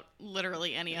care about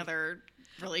literally any other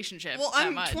relationship. Well,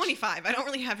 I'm 25. I don't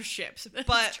really have ships,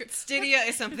 but Stydia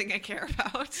is something I care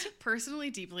about.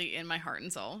 Personally, deeply in my heart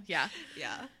and soul. Yeah.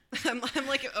 Yeah. I'm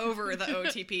like over the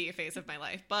OTP phase of my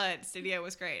life, but Stydia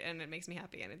was great, and it makes me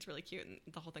happy, and it's really cute, and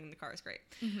the whole thing in the car is great.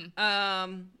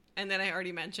 Mm-hmm. And then I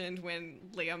already mentioned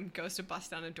when Liam goes to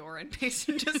bust down a door and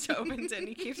Mason just opens it and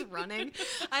he keeps running.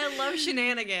 I love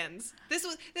shenanigans. This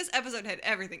episode had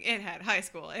everything. It had high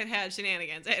school. It had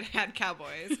shenanigans. It had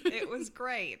cowboys. It was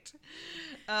great.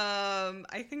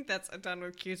 I think that's done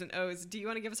with Q's and O's. Do you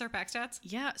want to give us our pack stats?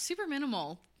 Yeah, super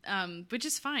minimal, which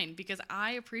is fine because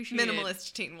I appreciate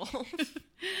minimalist Teen Wolf.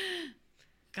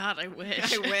 God, I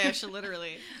wish. I wish,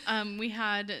 literally. We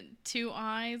had 2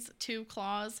 eyes, 2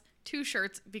 claws, 2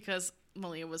 shirts because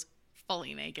Malia was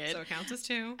fully naked. So it counts as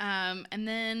 2. And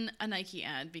then a Nike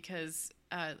ad because,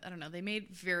 I don't know, they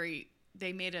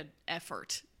made an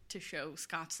effort to show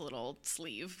Scott's little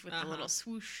sleeve with the little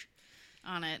swoosh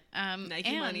on it.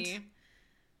 Nike money.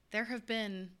 There have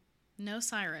been No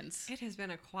sirens. It has been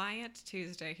a quiet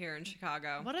Tuesday here in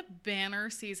Chicago. What a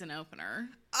banner season opener.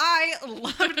 I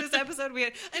loved this episode.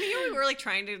 And here we were like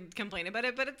trying to complain about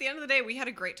it, but at the end of the day, we had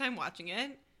a great time watching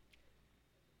it.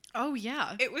 Oh,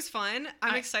 yeah. It was fun.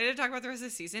 I'm excited to talk about the rest of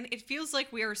the season. It feels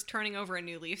like we are turning over a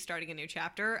new leaf, starting a new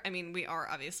chapter. I mean, we are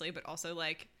obviously, but also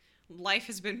like life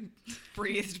has been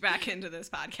breathed back into this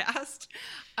podcast.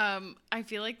 I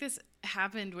feel like this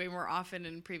happened way more often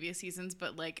in previous seasons,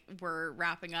 but like we're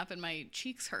wrapping up and my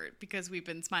cheeks hurt because we've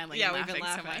been smiling and laughing, we've been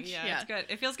laughing so much. Yeah, it's good.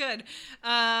 It feels good.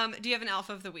 Do you have an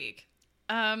alpha of the week?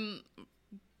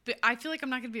 But I feel like I'm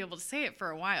not going to be able to say it for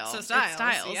a while. So Styles. It's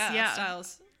Styles. Yeah.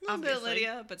 Styles. A little bit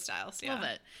Lydia, but Styles. Yeah. A little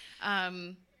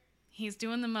bit. He's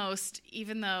doing the most,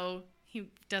 even though he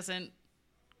doesn't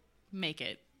make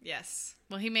it. Yes.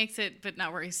 Well, he makes it, but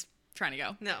not where he's trying to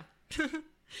go. No.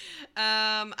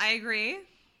 I agree.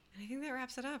 I think that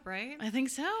wraps it up, right? I think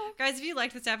so. Guys, if you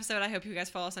liked this episode, I hope you guys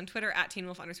follow us on Twitter at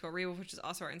TeenWolf_Rewolf, which is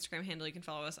also our Instagram handle. You can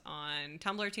follow us on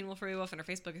Tumblr, Teen Wolf Rewolf, and our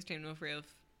Facebook is Teen Wolf Rewolf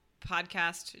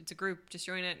Podcast. It's a group. Just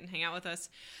join it and hang out with us.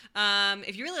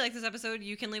 If you really like this episode,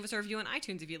 you can leave us a review on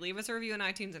iTunes. If you leave us a review on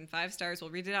iTunes and 5 stars,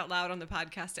 we'll read it out loud on the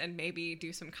podcast and maybe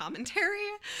do some commentary.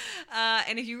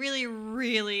 And if you really,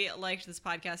 really liked this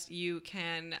podcast, you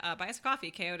can buy us a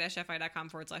coffee,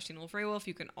 ko-fi.com/Teen Wolf Rewolf.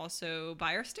 You can also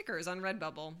buy our stickers on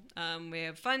Redbubble. We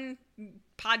have fun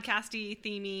podcasty,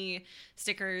 themey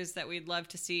stickers that we'd love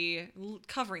to see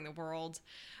covering the world.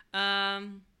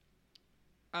 Other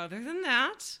than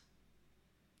that,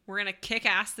 we're going to kick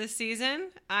ass this season.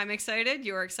 I'm excited.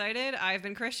 You're excited. I've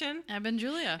been Christian. I've been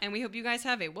Julia. And we hope you guys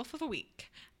have a wolf of a week.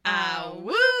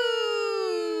 Woo!